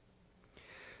Father.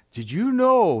 Did you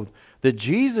know that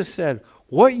Jesus said,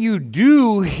 what you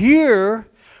do here,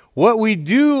 what we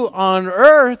do on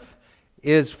earth,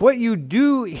 is what you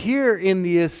do here in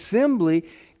the assembly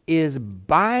is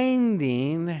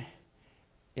binding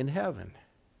in heaven.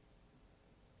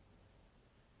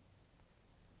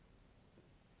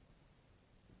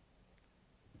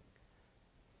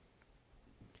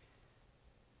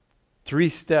 Three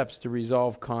steps to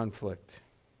resolve conflict.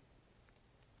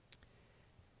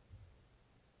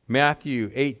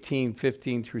 Matthew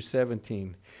 18:15 through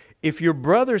 17. If your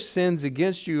brother sins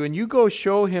against you and you go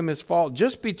show him his fault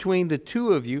just between the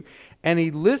two of you, and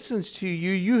he listens to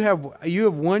you, you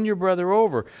have won your brother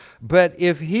over. But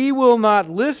if he will not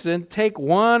listen, take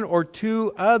one or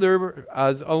two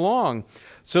others along,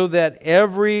 so that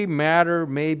every matter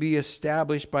may be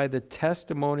established by the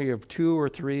testimony of 2 or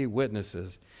 3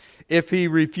 witnesses. If he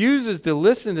refuses to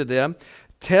listen to them,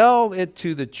 tell it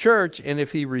to the church, and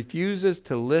if he refuses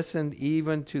to listen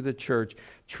even to the church,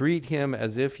 treat him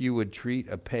as if you would treat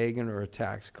a pagan or a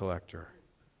tax collector.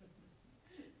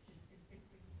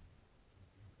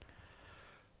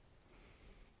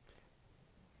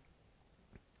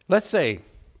 Let's say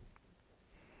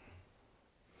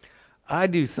I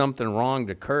do something wrong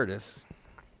to Curtis,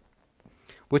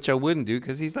 which I wouldn't do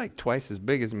because he's like twice as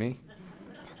big as me.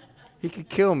 He could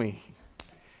kill me.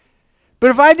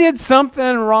 But if I did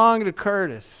something wrong to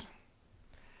Curtis,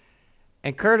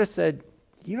 and Curtis said,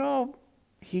 you know,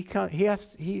 he's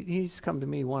come to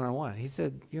me one-on-one. He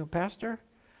said, you know, Pastor,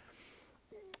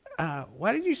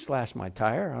 why did you slash my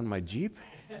tire on my Jeep?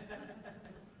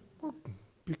 Well,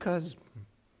 because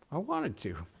I wanted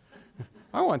to.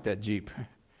 I want that Jeep.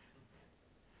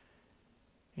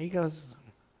 He goes,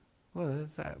 well,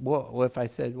 if I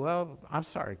said, well, I'm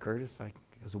sorry, Curtis, it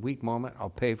was a weak moment, I'll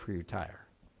pay for your tire.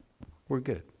 We're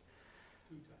good.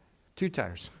 2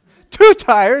 tires. 2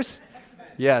 tires?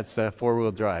 Yeah, it's a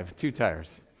 4-wheel drive. 2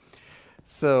 tires.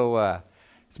 So,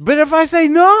 but if I say,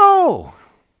 no,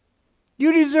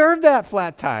 you deserve that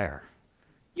flat tire.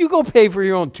 You go pay for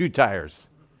your own 2 tires.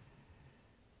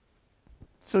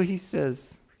 So he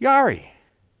says, Yari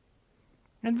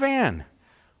and Van,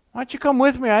 why don't you come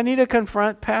with me? I need to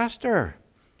confront Pastor.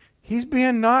 He's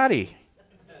being naughty.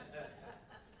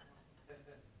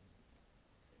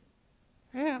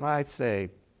 And I'd say,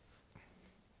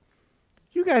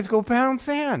 you guys go pound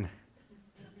sand.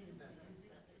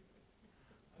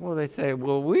 Well, they say,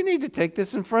 well, we need to take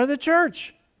this in front of the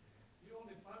church. You're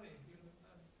only funny.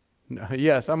 No,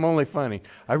 yes, I'm only funny.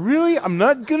 I'm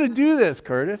not going to do this,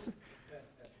 Curtis.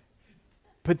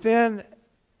 But then,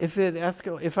 if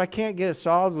I can't get it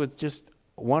solved with just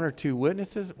 1 or 2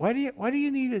 witnesses, why do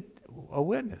you need a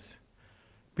witness?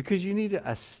 Because you need to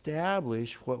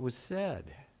establish what was said.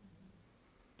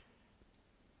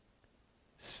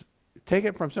 Take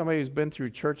it from somebody who's been through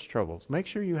church troubles. Make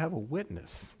sure you have a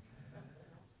witness.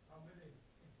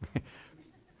 At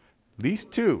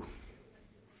least 2.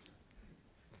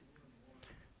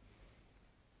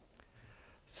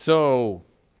 So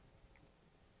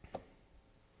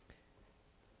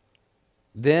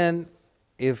then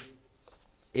if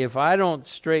I don't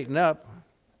straighten up,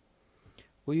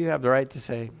 well, you have the right to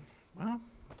say, well,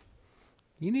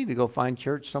 you need to go find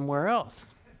church somewhere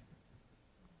else.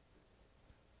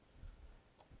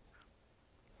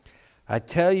 I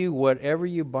tell you, whatever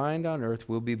you bind on earth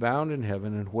will be bound in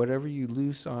heaven, and whatever you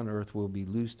loose on earth will be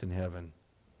loosed in heaven.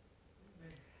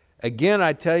 Again,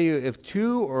 I tell you, if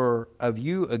 2 of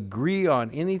you agree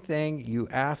on anything you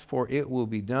ask for, it will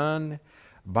be done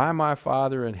by my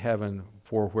Father in heaven.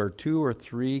 For where 2 or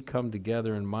 3 come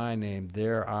together in my name,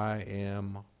 there I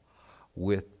am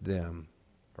with them.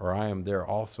 Or I am there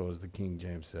also, as the King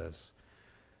James says.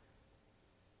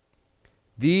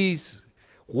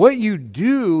 What you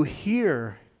do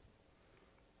here,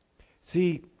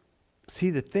 see,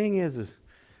 the thing is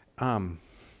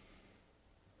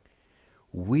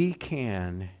we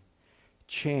can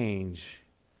change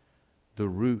the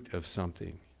root of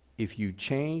something. If you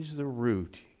change the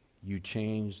root, you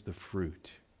change the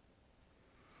fruit.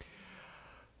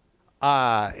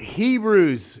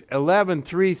 Hebrews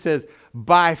 11:3 says,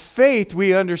 by faith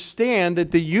we understand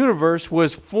that the universe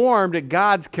was formed at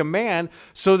God's command,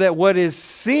 so that what is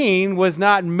seen was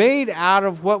not made out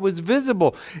of what was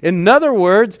visible. In other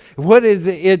words,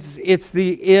 it's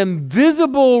the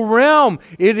invisible realm.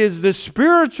 It is the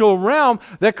spiritual realm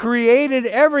that created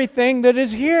everything that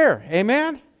is here.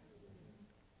 Amen?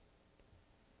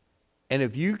 And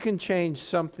if you can change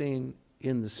something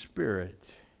in the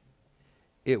spirit,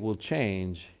 it will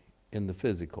change in the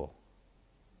physical.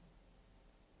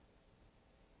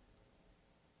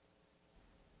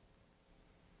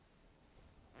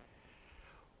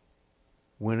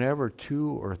 Whenever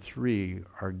 2 or 3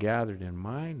 are gathered in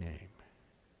my name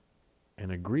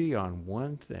and agree on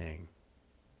one thing,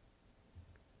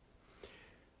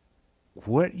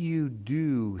 what you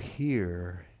do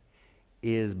here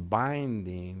is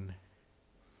binding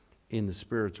in the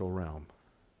spiritual realm.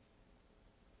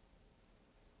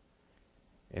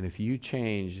 And if you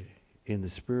change in the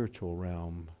spiritual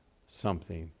realm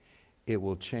something, it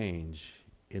will change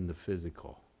in the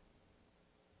physical.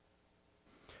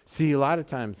 See, a lot of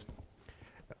times,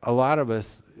 a lot of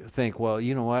us think, well,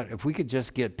 you know what, if we could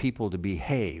just get people to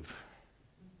behave,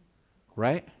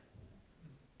 right?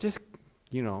 Just,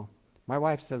 my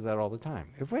wife says that all the time.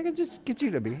 If we could just get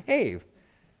you to behave.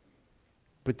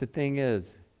 But the thing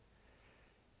is,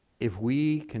 if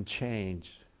we can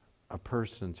change a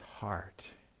person's heart,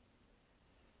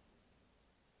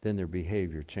 then their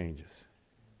behavior changes.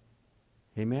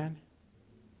 Amen?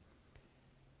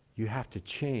 You have to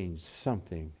change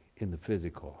something in the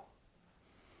physical.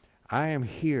 I am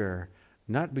here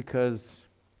not because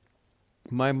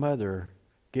my mother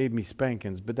gave me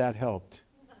spankings, but that helped.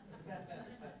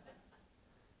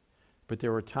 But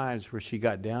there were times where she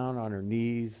got down on her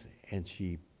knees and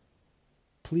she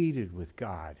pleaded with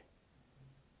God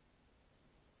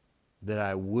that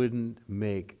I wouldn't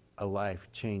make a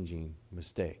life-changing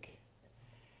mistake.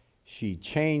 She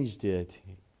changed it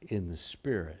in the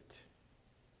spirit,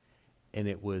 and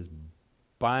it was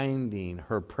binding.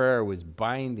 Her prayer was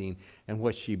binding, and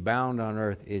what she bound on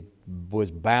earth, it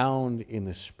was bound in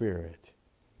the spirit.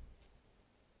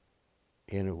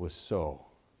 And it was so.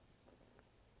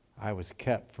 I was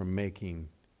kept from making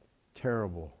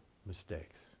terrible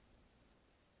mistakes.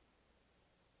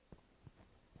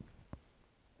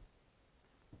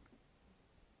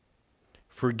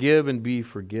 Forgive and be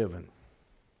forgiven.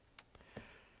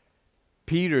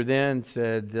 Peter then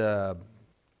said,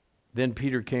 then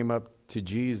Peter came up to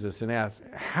Jesus and asked,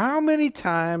 how many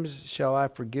times shall I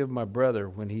forgive my brother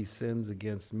when he sins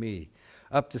against me?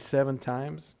 Up to 7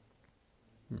 times?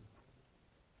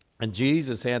 And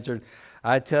Jesus answered,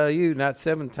 I tell you, not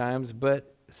 7 times,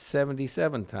 but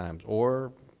 77 times.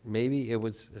 Or maybe it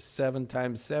was 7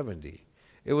 times 70.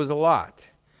 It was a lot.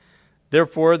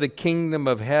 Therefore, the kingdom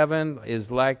of heaven is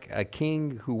like a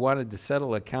king who wanted to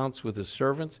settle accounts with his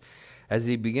servants. As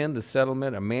he began the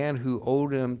settlement, a man who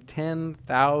owed him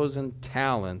 10,000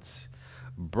 talents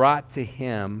was brought to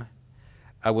him.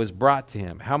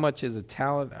 How much is a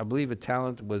talent? I believe a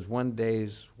talent was 1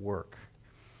 day's work.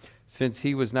 Since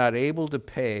he was not able to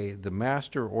pay, the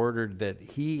master ordered that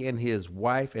he and his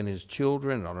wife and his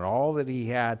children and all that he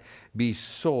had be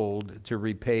sold to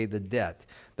repay the debt.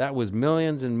 That was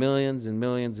millions and millions and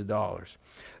millions of dollars.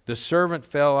 The servant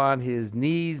fell on his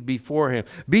knees before him.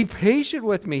 Be patient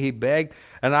with me, he begged,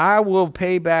 and I will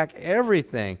pay back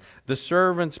everything. The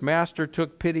servant's master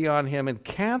took pity on him and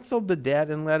canceled the debt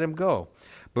and let him go.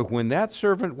 But when that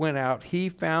servant went out, he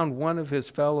found one of his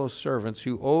fellow servants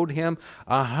who owed him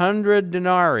 100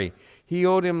 denarii. He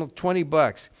owed him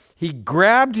 $20. He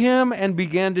grabbed him and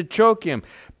began to choke him.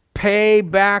 Pay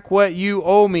back what you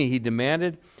owe me, he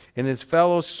demanded. And his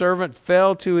fellow servant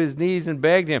fell to his knees and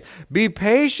begged him, be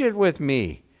patient with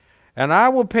me, and I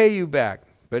will pay you back.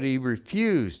 But he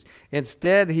refused.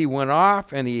 Instead, he went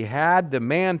off and he had the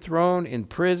man thrown in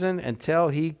prison until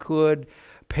he could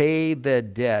pay the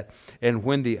debt. And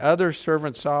when the other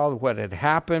servants saw what had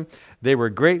happened, they were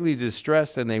greatly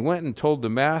distressed, and they went and told the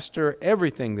master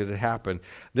everything that had happened.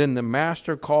 Then the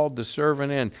master called the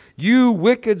servant in. You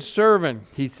wicked servant,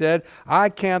 he said, I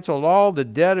canceled all the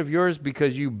debt of yours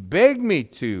because you begged me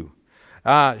to.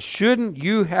 Shouldn't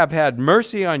you have had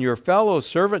mercy on your fellow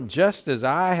servant just as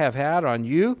I have had on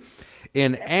you?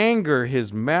 In anger,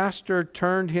 his master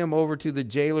turned him over to the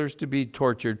jailers to be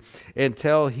tortured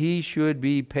until he should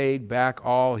be paid back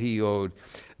all he owed.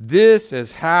 This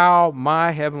is how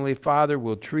my heavenly Father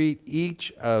will treat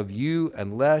each of you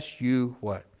unless you,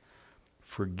 what?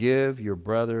 Forgive your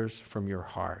brothers from your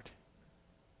heart.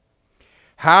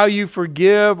 How you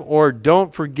forgive or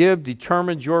don't forgive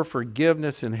determines your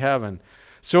forgiveness in heaven.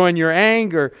 So in your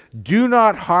anger, do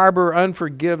not harbor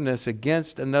unforgiveness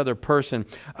against another person.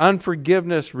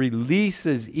 Unforgiveness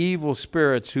releases evil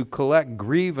spirits who collect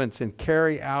grievance and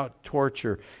carry out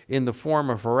torture in the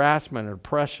form of harassment,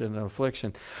 oppression, and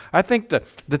affliction. I think the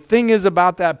thing is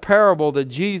about that parable that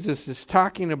Jesus is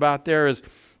talking about there is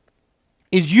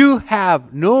you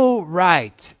have no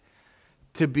right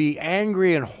to be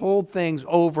angry and hold things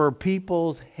over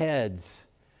people's heads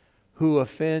who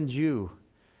offend you,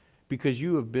 because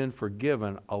you have been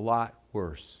forgiven a lot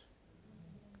worse.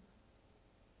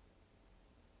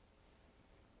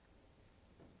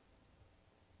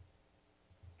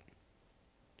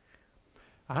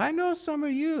 I know some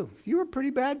of you were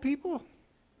pretty bad people.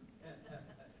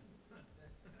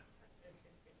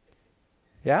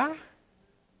 Yeah?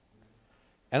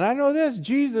 And I know this,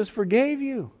 Jesus forgave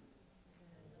you.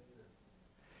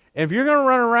 And if you're going to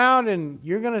run around and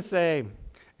you're going to say,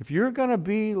 if you're going to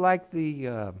be like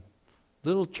the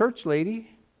little church lady,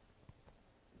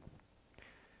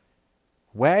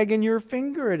 wagging your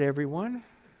finger at everyone,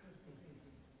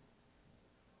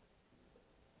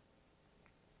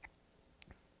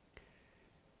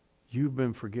 you've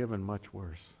been forgiven much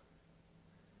worse.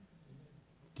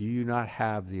 Do you not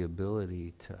have the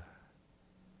ability to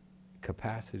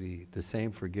capacity, the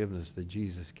same forgiveness that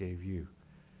Jesus gave you,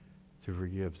 to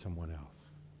forgive someone else?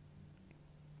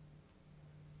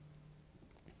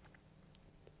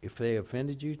 If they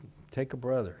offended you, take a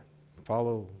brother.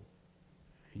 Follow,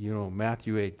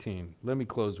 Matthew 18. Let me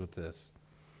close with this.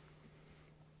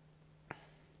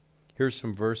 Here's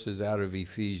some verses out of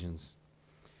Ephesians.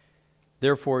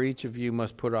 Therefore, each of you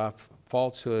must put off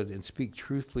falsehood and speak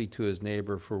truthfully to his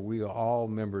neighbor, for we are all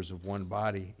members of one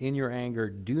body. In your anger,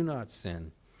 do not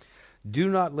sin. Do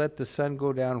not let the sun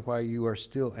go down while you are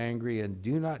still angry, and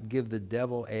do not give the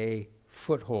devil a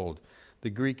foothold. The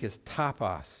Greek is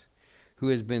tapas. Who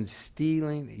has been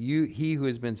stealing, he who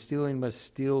has been stealing must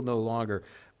steal no longer,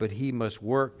 but he must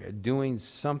work doing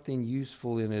something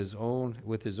useful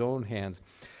with his own hands,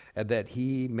 and that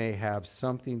he may have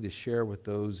something to share with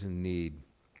those in need.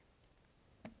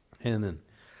 And then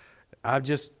I'll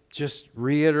just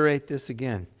reiterate this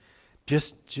again.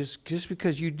 Just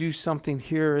because you do something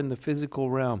here in the physical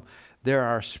realm, there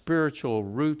are spiritual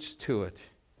roots to it.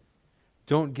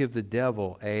 Don't give the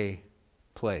devil a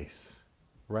place,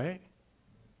 right?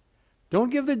 Don't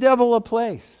give the devil a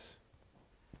place.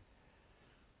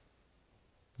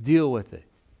 Deal with it.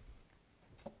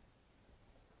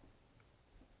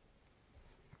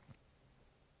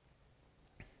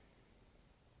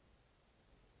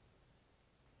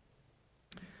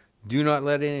 Do not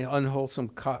let any unwholesome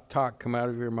talk come out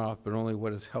of your mouth, but only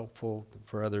what is helpful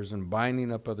for others, and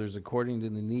binding up others according to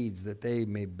the needs, that they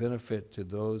may benefit to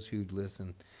those who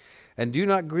listen. And do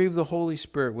not grieve the Holy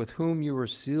Spirit, with whom you were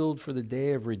sealed for the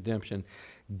day of redemption.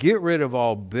 Get rid of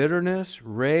all bitterness,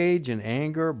 rage, and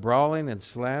anger, brawling and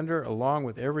slander, along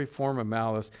with every form of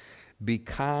malice. Be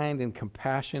kind and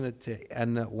compassionate to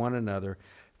one another,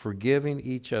 forgiving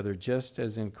each other, just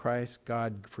as in Christ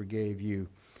God forgave you.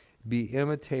 Be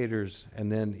imitators,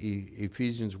 and then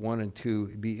Ephesians 1 and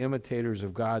 2, be imitators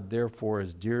of God, therefore,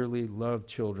 as dearly loved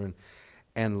children,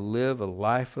 and live a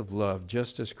life of love,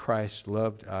 just as Christ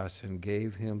loved us and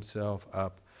gave himself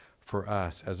up for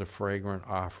us as a fragrant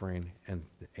offering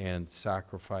and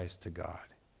sacrifice to God.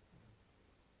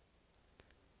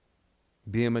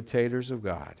 Be imitators of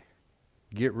God.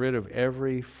 Get rid of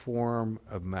every form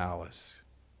of malice.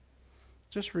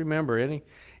 Just remember,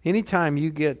 anytime you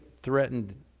get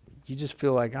threatened, you just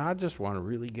feel like, I just want to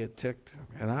really get ticked,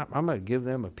 and I'm going to give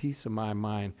them a piece of my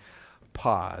mind.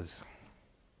 Pause.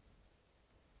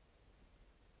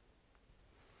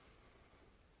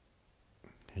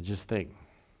 And just think,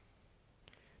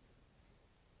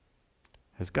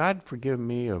 has God forgiven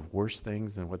me of worse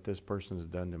things than what this person has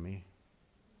done to me?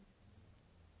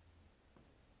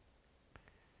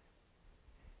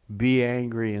 Be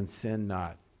angry and sin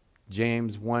not.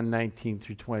 James 1:19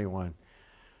 through 21.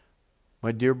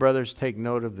 My dear brothers, take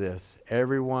note of this.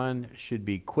 Everyone should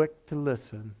be quick to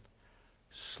listen,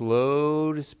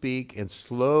 slow to speak, and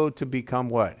slow to become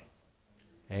what?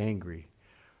 Angry.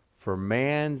 For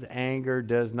man's anger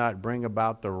does not bring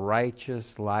about the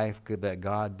righteous life that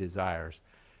God desires.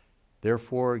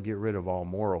 Therefore, get rid of all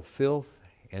moral filth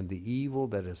and the evil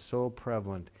that is so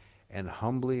prevalent, and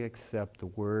humbly accept the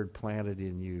word planted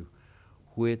in you,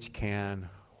 which can,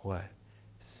 what?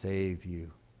 Save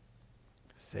you.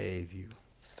 Save you.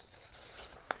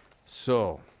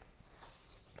 So,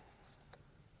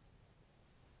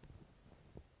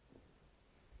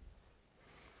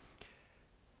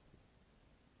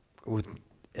 with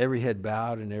every head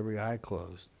bowed and every eye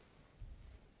closed,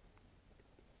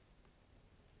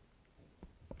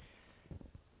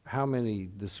 how many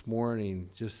this morning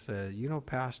just said, you know,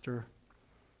 Pastor,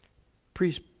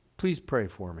 please pray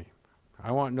for me.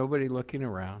 I want nobody looking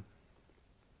around.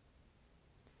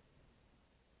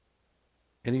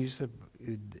 And you said,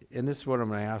 and this is what I'm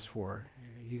going to ask for.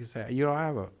 You can say, you know,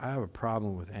 I have a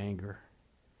problem with anger.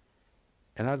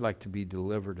 And I'd like to be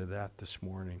delivered of that this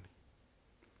morning.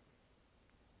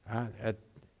 I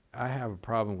have a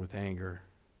problem with anger.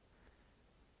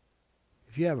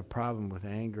 If you have a problem with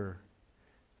anger,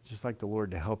 I'd just like the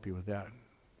Lord to help you with that.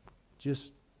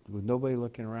 Just with nobody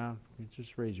looking around,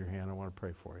 just raise your hand. I want to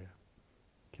pray for you.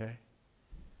 Okay?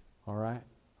 All right?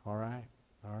 All right?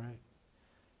 All right?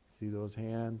 See those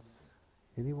hands?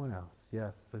 Anyone else?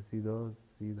 Yes, I see those.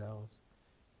 See those?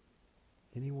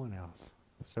 Anyone else?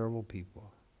 Several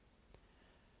people.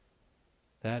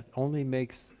 That only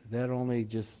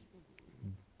just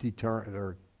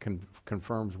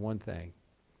confirms one thing,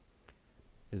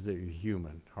 is that you're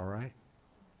human, all right?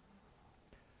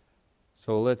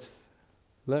 So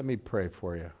let me pray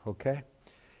for you, okay?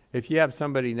 If you have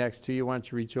somebody next to you, why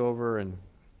don't you reach over and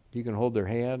you can hold their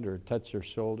hand or touch their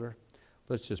shoulder.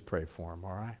 Let's just pray for them,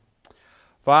 all right?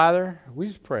 Father, we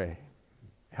just pray.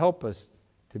 Help us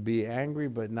to be angry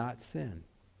but not sin.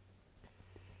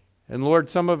 And Lord,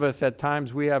 some of us at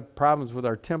times we have problems with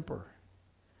our temper.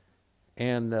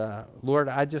 And Lord,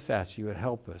 I just ask you to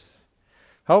help us.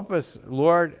 Help us,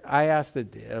 Lord. I ask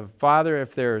that, Father,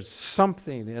 if there's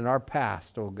something in our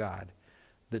past, oh God,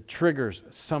 that triggers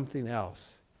something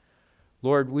else,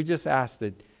 Lord, we just ask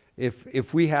that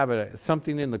if we have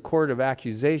something in the court of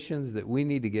accusations that we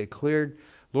need to get cleared,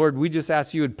 Lord, we just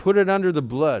ask you would put it under the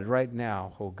blood right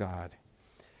now, oh God.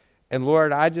 And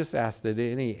Lord, I just ask that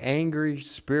any angry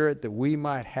spirit that we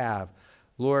might have,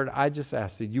 Lord, I just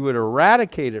ask that you would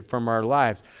eradicate it from our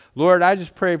lives. Lord, I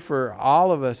just pray for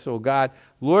all of us, oh God,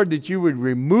 Lord, that you would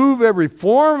remove every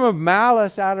form of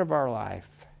malice out of our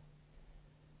life.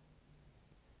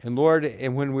 And Lord,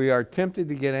 and when we are tempted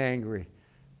to get angry,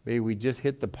 may we just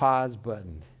hit the pause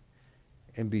button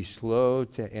and be slow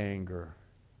to anger.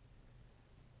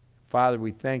 Father,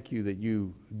 we thank you that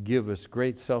you give us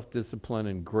great self-discipline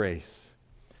and grace.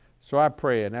 So I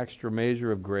pray an extra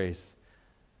measure of grace,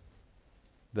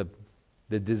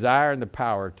 the desire and the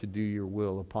power to do your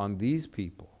will upon these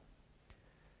people.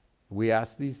 We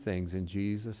ask these things in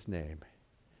Jesus' name.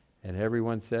 And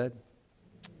everyone said,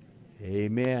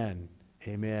 amen.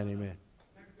 Amen, amen.